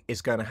think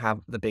is going to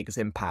have the biggest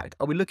impact?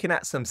 Are we looking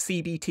at some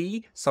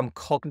CBT, some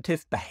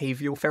cognitive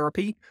behavioral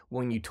therapy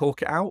when you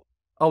talk it out?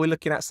 Are we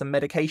looking at some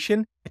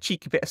medication, a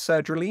cheeky bit of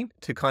sertraline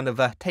to kind of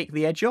take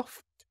the edge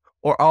off?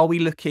 Or are we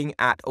looking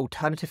at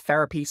alternative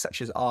therapy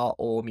such as art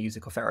or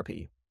musical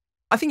therapy?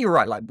 I think you're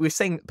right, like we're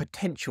saying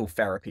potential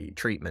therapy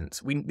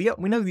treatments. We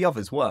know the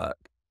others work,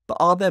 but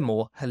are there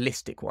more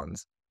holistic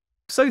ones?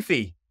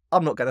 Sophie,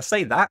 I'm not going to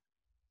say that,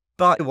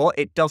 but what?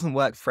 It doesn't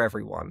work for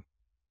everyone.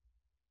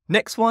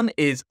 Next one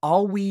is,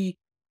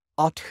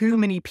 are too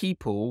many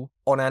people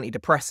on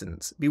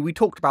antidepressants? We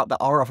talked about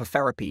there are other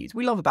therapies.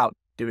 We love about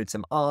doing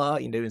some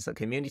art, doing some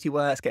community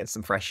work, getting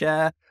some fresh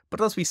air. But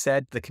as we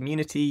said, the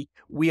community,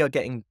 we are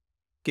getting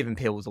given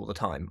pills all the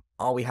time.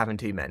 Are we having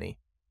too many?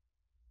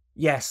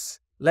 Yes,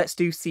 let's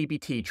do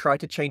CBT. Try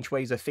to change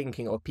ways of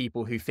thinking of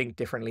people who think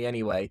differently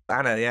anyway.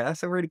 Anna, yeah,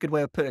 that's a really good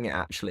way of putting it,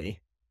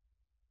 actually.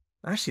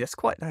 Actually,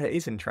 that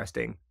is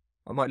interesting.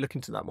 I might look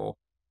into that more.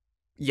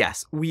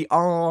 Yes, we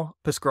are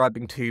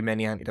prescribing too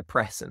many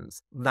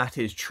antidepressants. That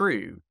is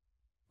true.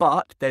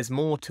 But there's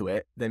more to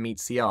it than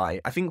meets the eye.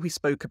 I think we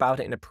spoke about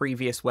it in a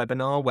previous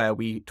webinar where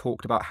we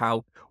talked about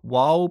how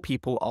while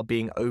people are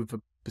being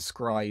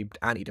overprescribed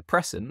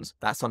antidepressants,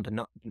 that's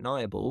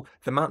undeniable,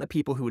 the amount of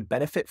people who would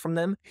benefit from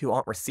them who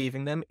aren't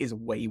receiving them is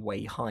way,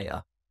 way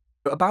higher.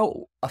 About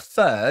a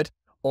third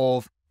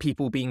of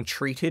people being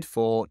treated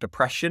for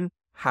depression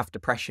have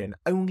depression.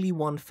 Only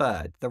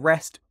 1/3. The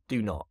rest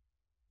do not.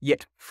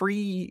 Yet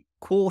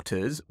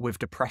 3/4 with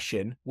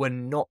depression were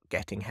not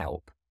getting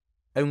help.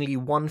 Only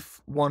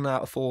one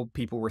out of 4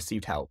 people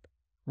received help.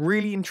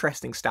 Really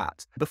interesting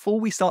stats. Before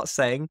we start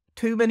saying,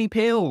 too many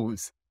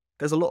pills,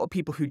 there's a lot of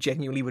people who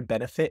genuinely would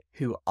benefit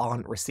who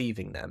aren't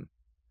receiving them.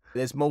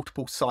 There's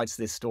multiple sides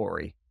to this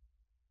story.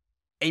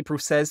 April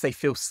says they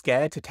feel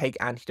scared to take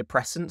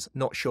antidepressants,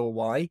 not sure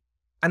why.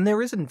 And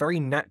there is a very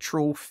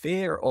natural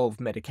fear of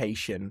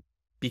medication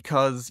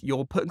because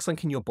you're putting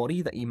something in your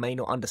body that you may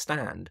not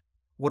understand.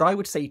 What I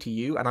would say to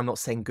you, and I'm not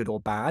saying good or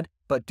bad,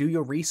 but do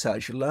your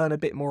research, learn a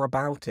bit more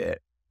about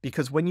it.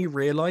 Because when you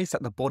realize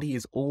that the body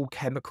is all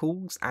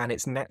chemicals and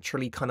it's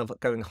naturally kind of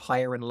going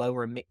higher and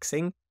lower and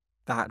mixing,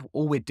 that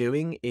all we're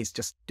doing is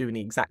just doing the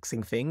exact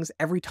same things.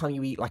 Every time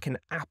you eat like an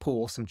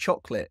apple or some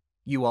chocolate,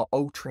 you are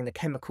altering the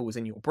chemicals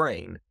in your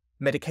brain.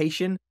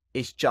 Medication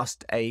is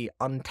just a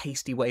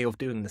untasty way of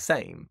doing the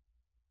same.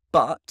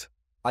 But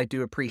I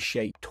do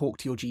appreciate talk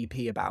to your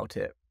GP about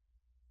it.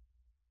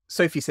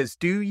 Sophie says,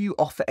 do you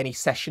offer any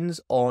sessions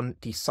on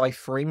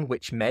deciphering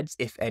which meds,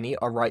 if any,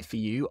 are right for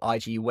you,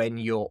 i.e. when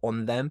you're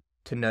on them,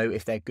 to know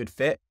if they're good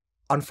fit?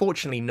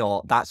 Unfortunately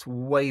not. That's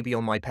way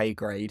beyond my pay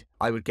grade.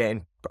 I'd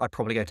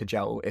probably go to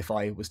jail if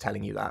I was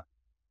telling you that.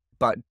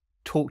 But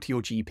talk to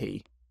your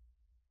GP.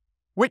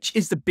 Which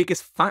is the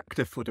biggest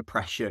factor for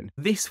depression?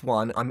 This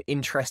one I'm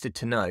interested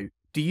to know.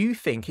 Do you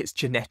think it's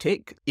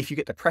genetic? If you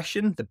get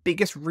depression, the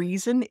biggest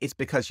reason is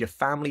because your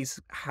families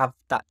have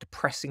that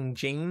depressing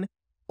gene?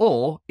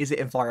 Or is it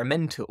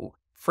environmental?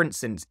 For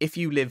instance, if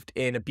you lived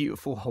in a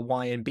beautiful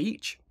Hawaiian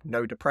beach,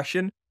 no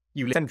depression.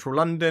 You live in central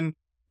London,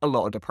 a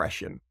lot of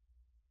depression.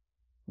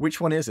 Which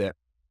one is it?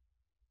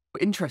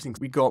 Interesting,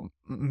 we got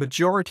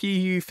majority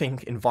you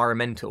think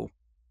environmental.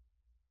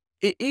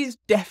 It is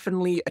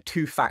definitely a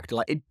two-factor,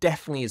 like it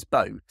definitely is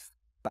both.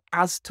 But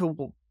as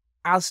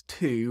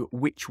to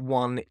which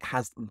one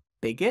has the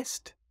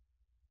biggest,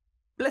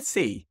 let's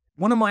see.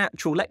 One of my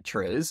actual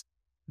lecturers,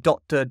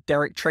 Dr.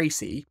 Derek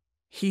Tracy,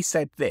 he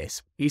said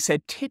this. He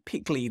said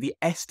typically the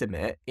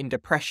estimate in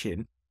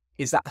depression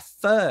is that a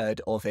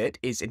third of it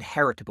is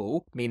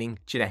inheritable, meaning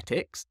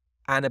genetics,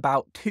 and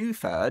about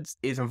 2/3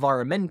 is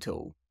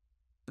environmental.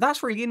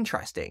 That's really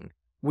interesting.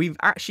 We've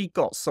actually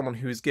got someone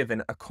who has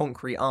given a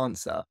concrete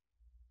answer.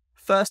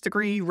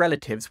 First-degree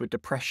relatives with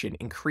depression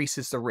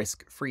increases the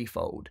risk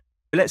threefold.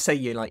 Let's say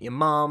you're like your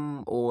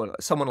mum or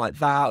someone like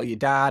that, or your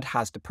dad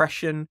has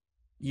depression.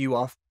 You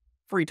are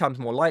 3 times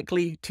more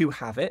likely to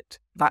have it.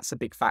 That's a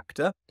big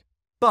factor.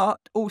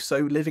 But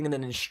also living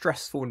in a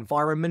stressful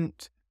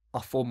environment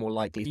are 4 more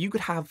likely. You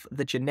could have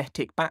the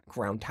genetic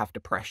background to have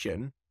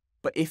depression,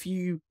 but if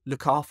you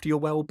look after your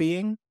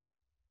well-being,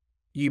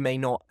 you may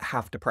not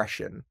have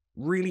depression.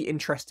 Really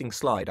interesting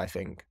slide, I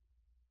think.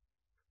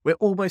 We're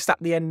almost at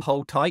the end,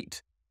 hold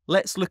tight.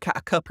 Let's look at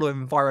a couple of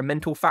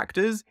environmental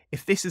factors.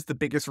 If this is the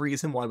biggest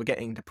reason why we're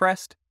getting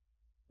depressed,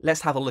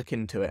 let's have a look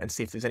into it and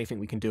see if there's anything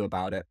we can do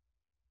about it.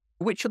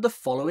 Which of the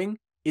following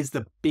is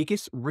the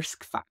biggest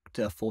risk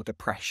factor for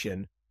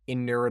depression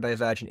in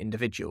neurodivergent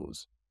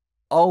individuals?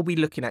 Are we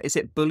looking at, is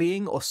it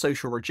bullying or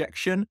social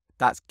rejection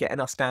that's getting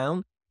us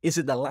down? Is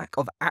it the lack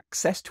of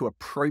access to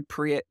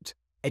appropriate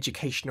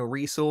educational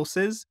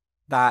resources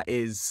that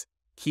is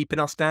keeping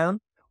us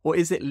down? Or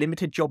is it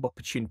limited job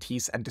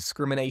opportunities and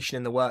discrimination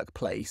in the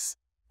workplace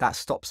that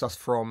stops us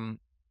from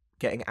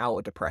getting out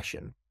of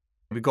depression?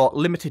 We've got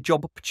limited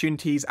job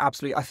opportunities,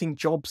 absolutely. I think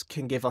jobs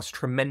can give us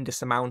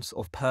tremendous amounts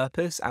of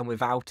purpose, and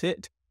without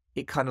it,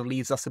 it kind of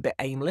leaves us a bit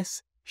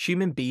aimless.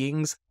 Human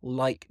beings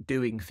like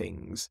doing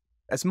things.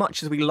 As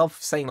much as we love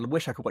saying, I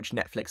wish I could watch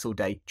Netflix all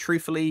day,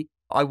 truthfully,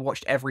 I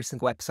watched every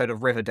single episode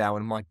of Riverdale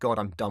and my God,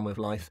 I'm done with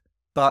life.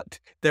 But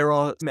there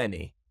are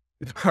many.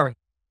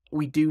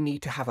 We do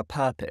need to have a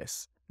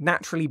purpose.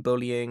 Naturally,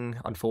 bullying,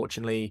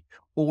 unfortunately,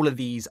 all of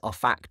these are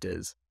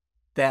factors.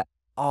 There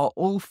are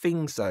all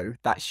things, though,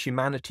 that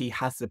humanity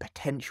has the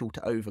potential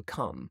to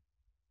overcome.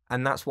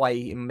 And that's why,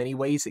 in many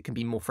ways, it can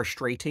be more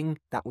frustrating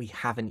that we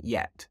haven't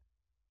yet.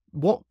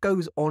 What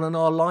goes on in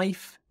our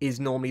life is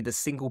normally the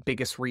single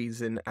biggest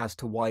reason as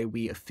to why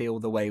we feel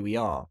the way we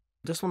are.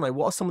 I just want to know,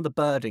 what are some of the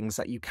burdens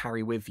that you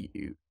carry with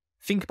you?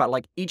 Think about,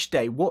 like, each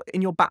day, what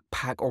in your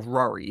backpack of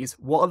worries,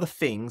 what are the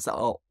things that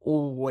are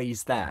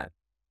always there?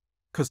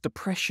 Because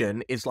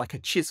depression is like a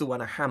chisel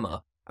and a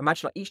hammer.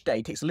 Imagine like each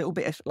day takes a little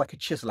bit of like a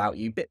chisel out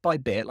you, bit by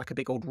bit, like a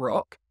big old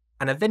rock,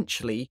 and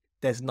eventually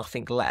there's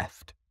nothing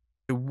left.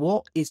 So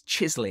what is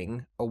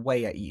chiseling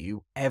away at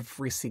you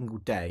every single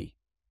day?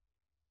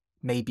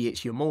 Maybe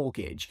it's your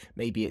mortgage,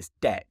 maybe it's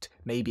debt,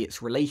 maybe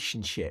it's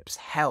relationships,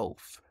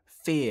 health,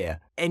 fear,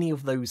 any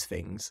of those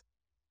things.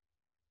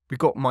 We've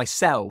got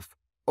myself,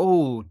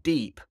 oh,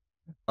 deep.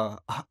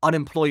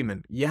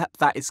 Unemployment. Yep,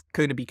 that is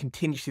going to be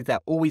continuously there,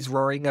 always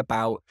worrying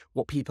about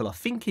what people are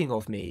thinking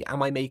of me. How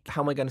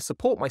am I going to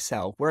support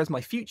myself? Where is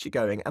my future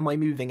going? Am I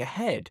moving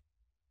ahead?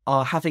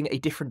 Having a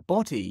different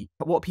body.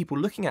 What are people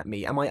looking at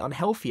me? Am I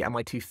unhealthy? Am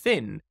I too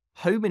thin?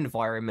 Home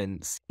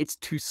environments. It's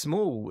too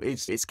small.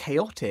 It's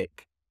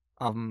chaotic.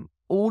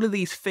 All of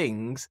these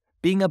things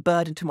being a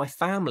burden to my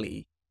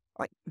family.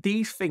 Like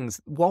these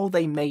things, while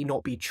they may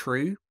not be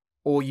true,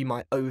 or you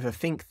might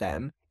overthink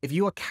them, if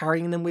you are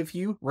carrying them with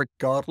you,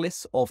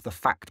 regardless of the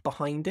fact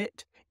behind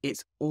it,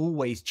 it's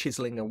always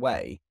chiseling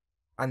away.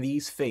 And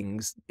these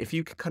things, if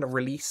you can kind of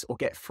release or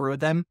get through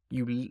them,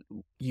 you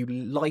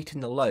lighten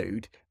the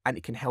load and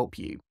it can help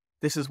you.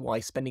 This is why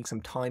spending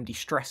some time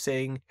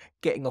de-stressing,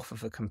 getting off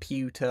of a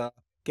computer,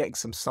 getting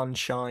some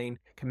sunshine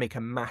can make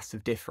a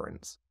massive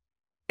difference.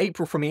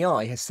 April from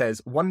EI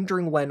says,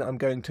 wondering when I'm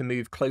going to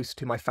move closer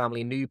to my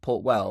family in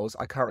Newport Wells.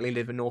 I currently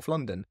live in North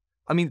London.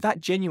 I mean,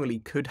 that genuinely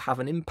could have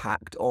an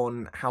impact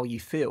on how you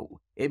feel.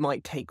 It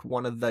might take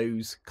one of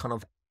those kind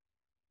of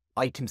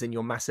items in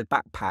your massive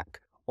backpack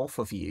off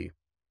of you.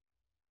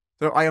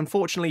 So I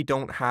unfortunately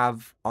don't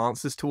have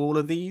answers to all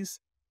of these,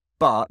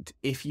 but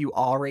if you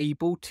are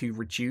able to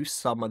reduce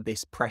some of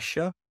this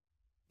pressure,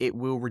 it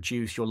will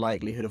reduce your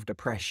likelihood of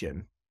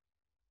depression.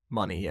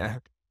 Money, yeah?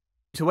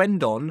 To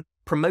end on,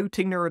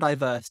 promoting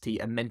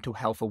neurodiversity and mental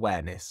health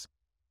awareness.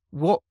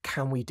 What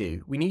can we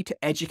do? We need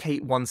to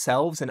educate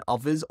oneself and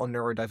others on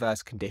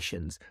neurodiverse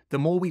conditions. The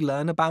more we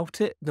learn about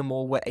it, the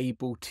more we're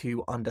able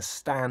to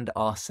understand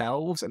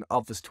ourselves and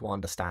others to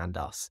understand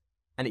us.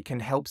 And it can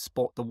help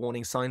spot the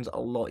warning signs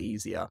a lot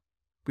easier.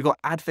 We've got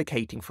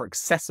advocating for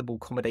accessible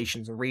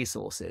accommodations and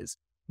resources.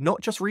 Not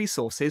just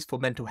resources for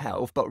mental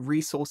health, but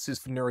resources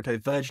for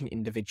neurodivergent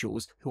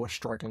individuals who are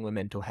struggling with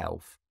mental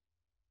health.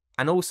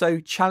 And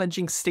also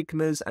challenging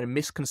stigmas and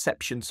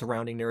misconceptions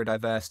surrounding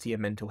neurodiversity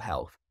and mental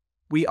health.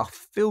 We are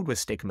filled with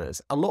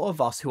stigmas. A lot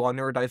of us who are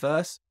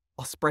neurodiverse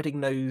are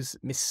spreading those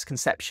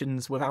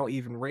misconceptions without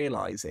even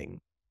realizing.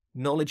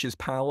 Knowledge is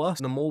power.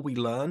 The more we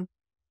learn,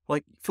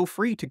 feel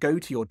free to go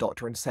to your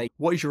doctor and say,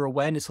 what is your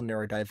awareness on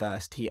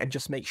neurodiversity? And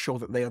just make sure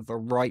that they are the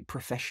right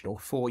professional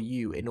for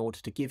you in order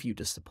to give you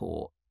the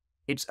support.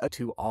 It's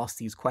to ask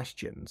these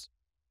questions.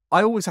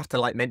 I always have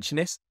to mention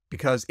this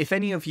because if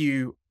any of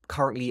you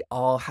currently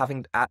are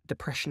having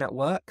depression at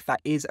work, that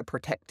is a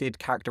protected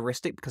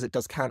characteristic because it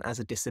does count as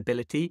a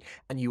disability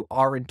and you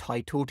are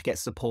entitled to get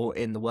support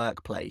in the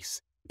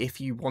workplace.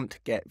 If you want to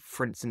get,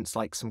 for instance,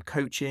 some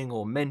coaching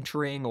or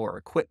mentoring or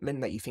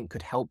equipment that you think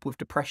could help with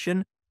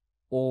depression,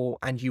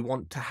 and you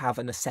want to have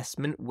an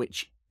assessment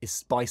which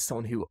is by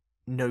someone who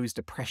knows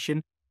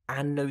depression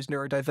and knows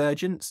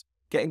neurodivergence,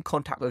 get in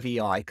contact with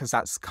EI because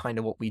that's kind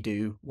of what we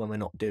do when we're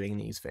not doing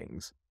these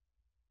things.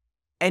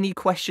 Any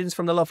questions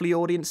from the lovely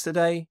audience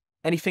today?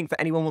 Anything that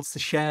anyone wants to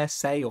share,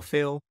 say, or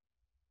feel?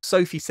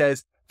 Sophie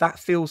says, that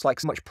feels like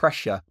so much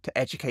pressure to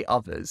educate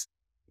others.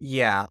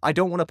 Yeah, I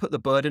don't want to put the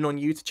burden on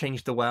you to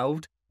change the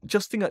world.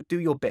 Just do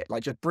your bit,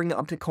 just bring it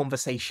up to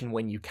conversation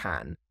when you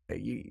can.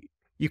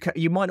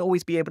 You might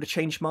always be able to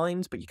change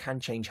minds, but you can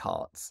change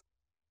hearts.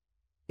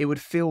 It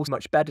would feel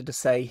much better to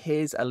say,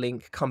 here's a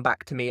link, come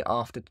back to me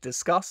after to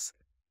discuss.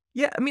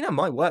 Yeah, I mean, that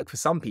might work for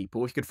some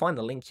people. If you could find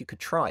the link, you could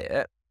try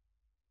it.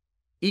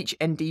 Each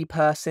ND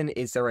person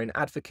is their own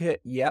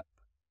advocate. Yep.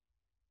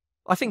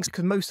 I think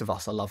because most of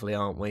us are lovely,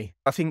 aren't we?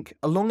 I think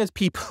as long as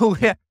people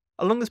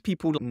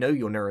know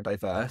you're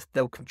neurodiverse,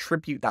 they'll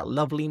contribute that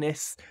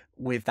loveliness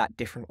with that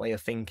different way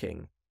of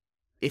thinking.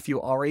 If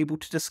you are able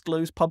to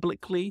disclose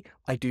publicly,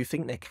 I do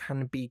think there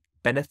can be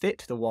benefit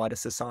to the wider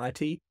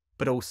society,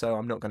 but also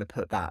I'm not going to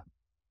put that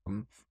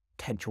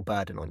potential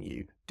burden on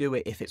you. Do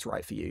it if it's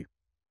right for you.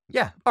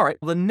 Yeah, all right.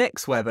 Well, the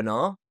next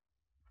webinar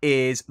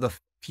is the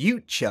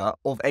future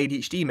of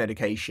ADHD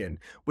medication.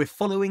 We're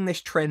following this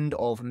trend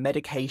of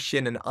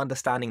medication and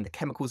understanding the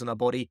chemicals in our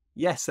body.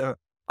 Yes,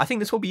 I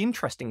think this will be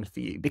interesting for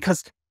you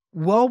because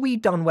while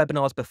we've done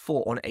webinars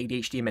before on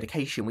ADHD and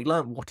medication, we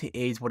learned what it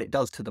is, what it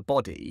does to the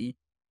body.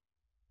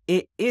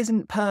 It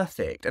isn't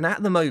perfect, and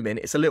at the moment,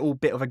 it's a little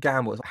bit of a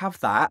gamble. Have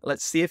that,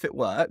 let's see if it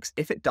works.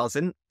 If it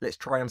doesn't, let's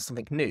try on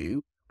something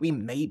new. We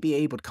may be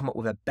able to come up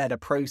with a better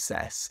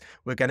process.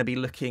 We're going to be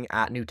looking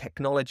at new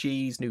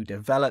technologies, new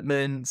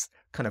developments,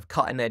 kind of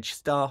cutting-edge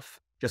stuff.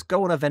 Just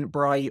go on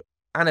Eventbrite.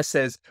 Anna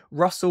says,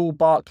 Russell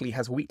Barkley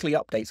has weekly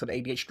updates on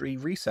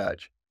ADHD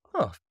research.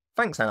 Oh,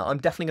 thanks, Anna. I'm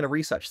definitely going to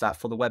research that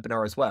for the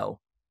webinar as well.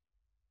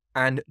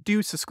 And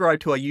do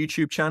subscribe to our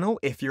YouTube channel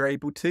if you're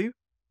able to.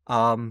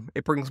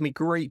 It brings me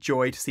great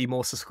joy to see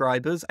more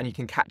subscribers, and you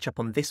can catch up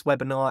on this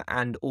webinar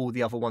and all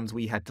the other ones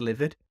we had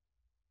delivered.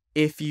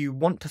 If you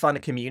want to find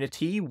a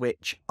community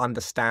which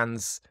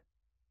understands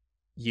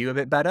you a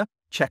bit better,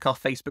 check our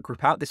Facebook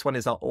group out. This one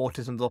is our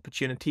Autism's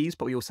Opportunities,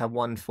 but we also have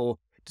one for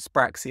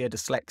dyspraxia,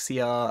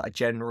 dyslexia, a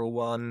general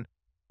one.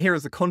 Here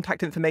is the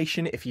contact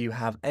information if you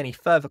have any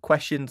further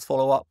questions,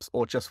 follow-ups,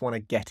 or just want to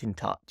get in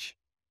touch.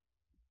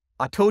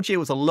 I told you it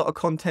was a lot of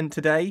content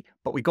today,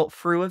 but we got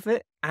through with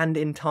it and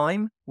in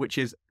time, which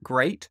is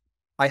great.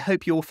 I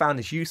hope you all found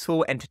this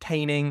useful,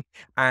 entertaining,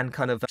 and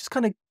just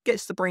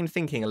gets the brain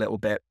thinking a little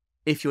bit.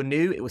 If you're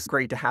new, it was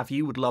great to have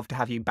you. Would love to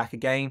have you back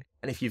again.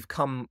 And if you've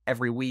come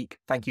every week,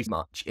 thank you so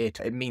much.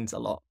 It means a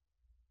lot.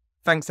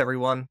 Thanks,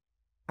 everyone.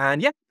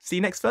 And yeah, see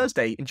you next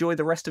Thursday. Enjoy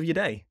the rest of your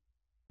day.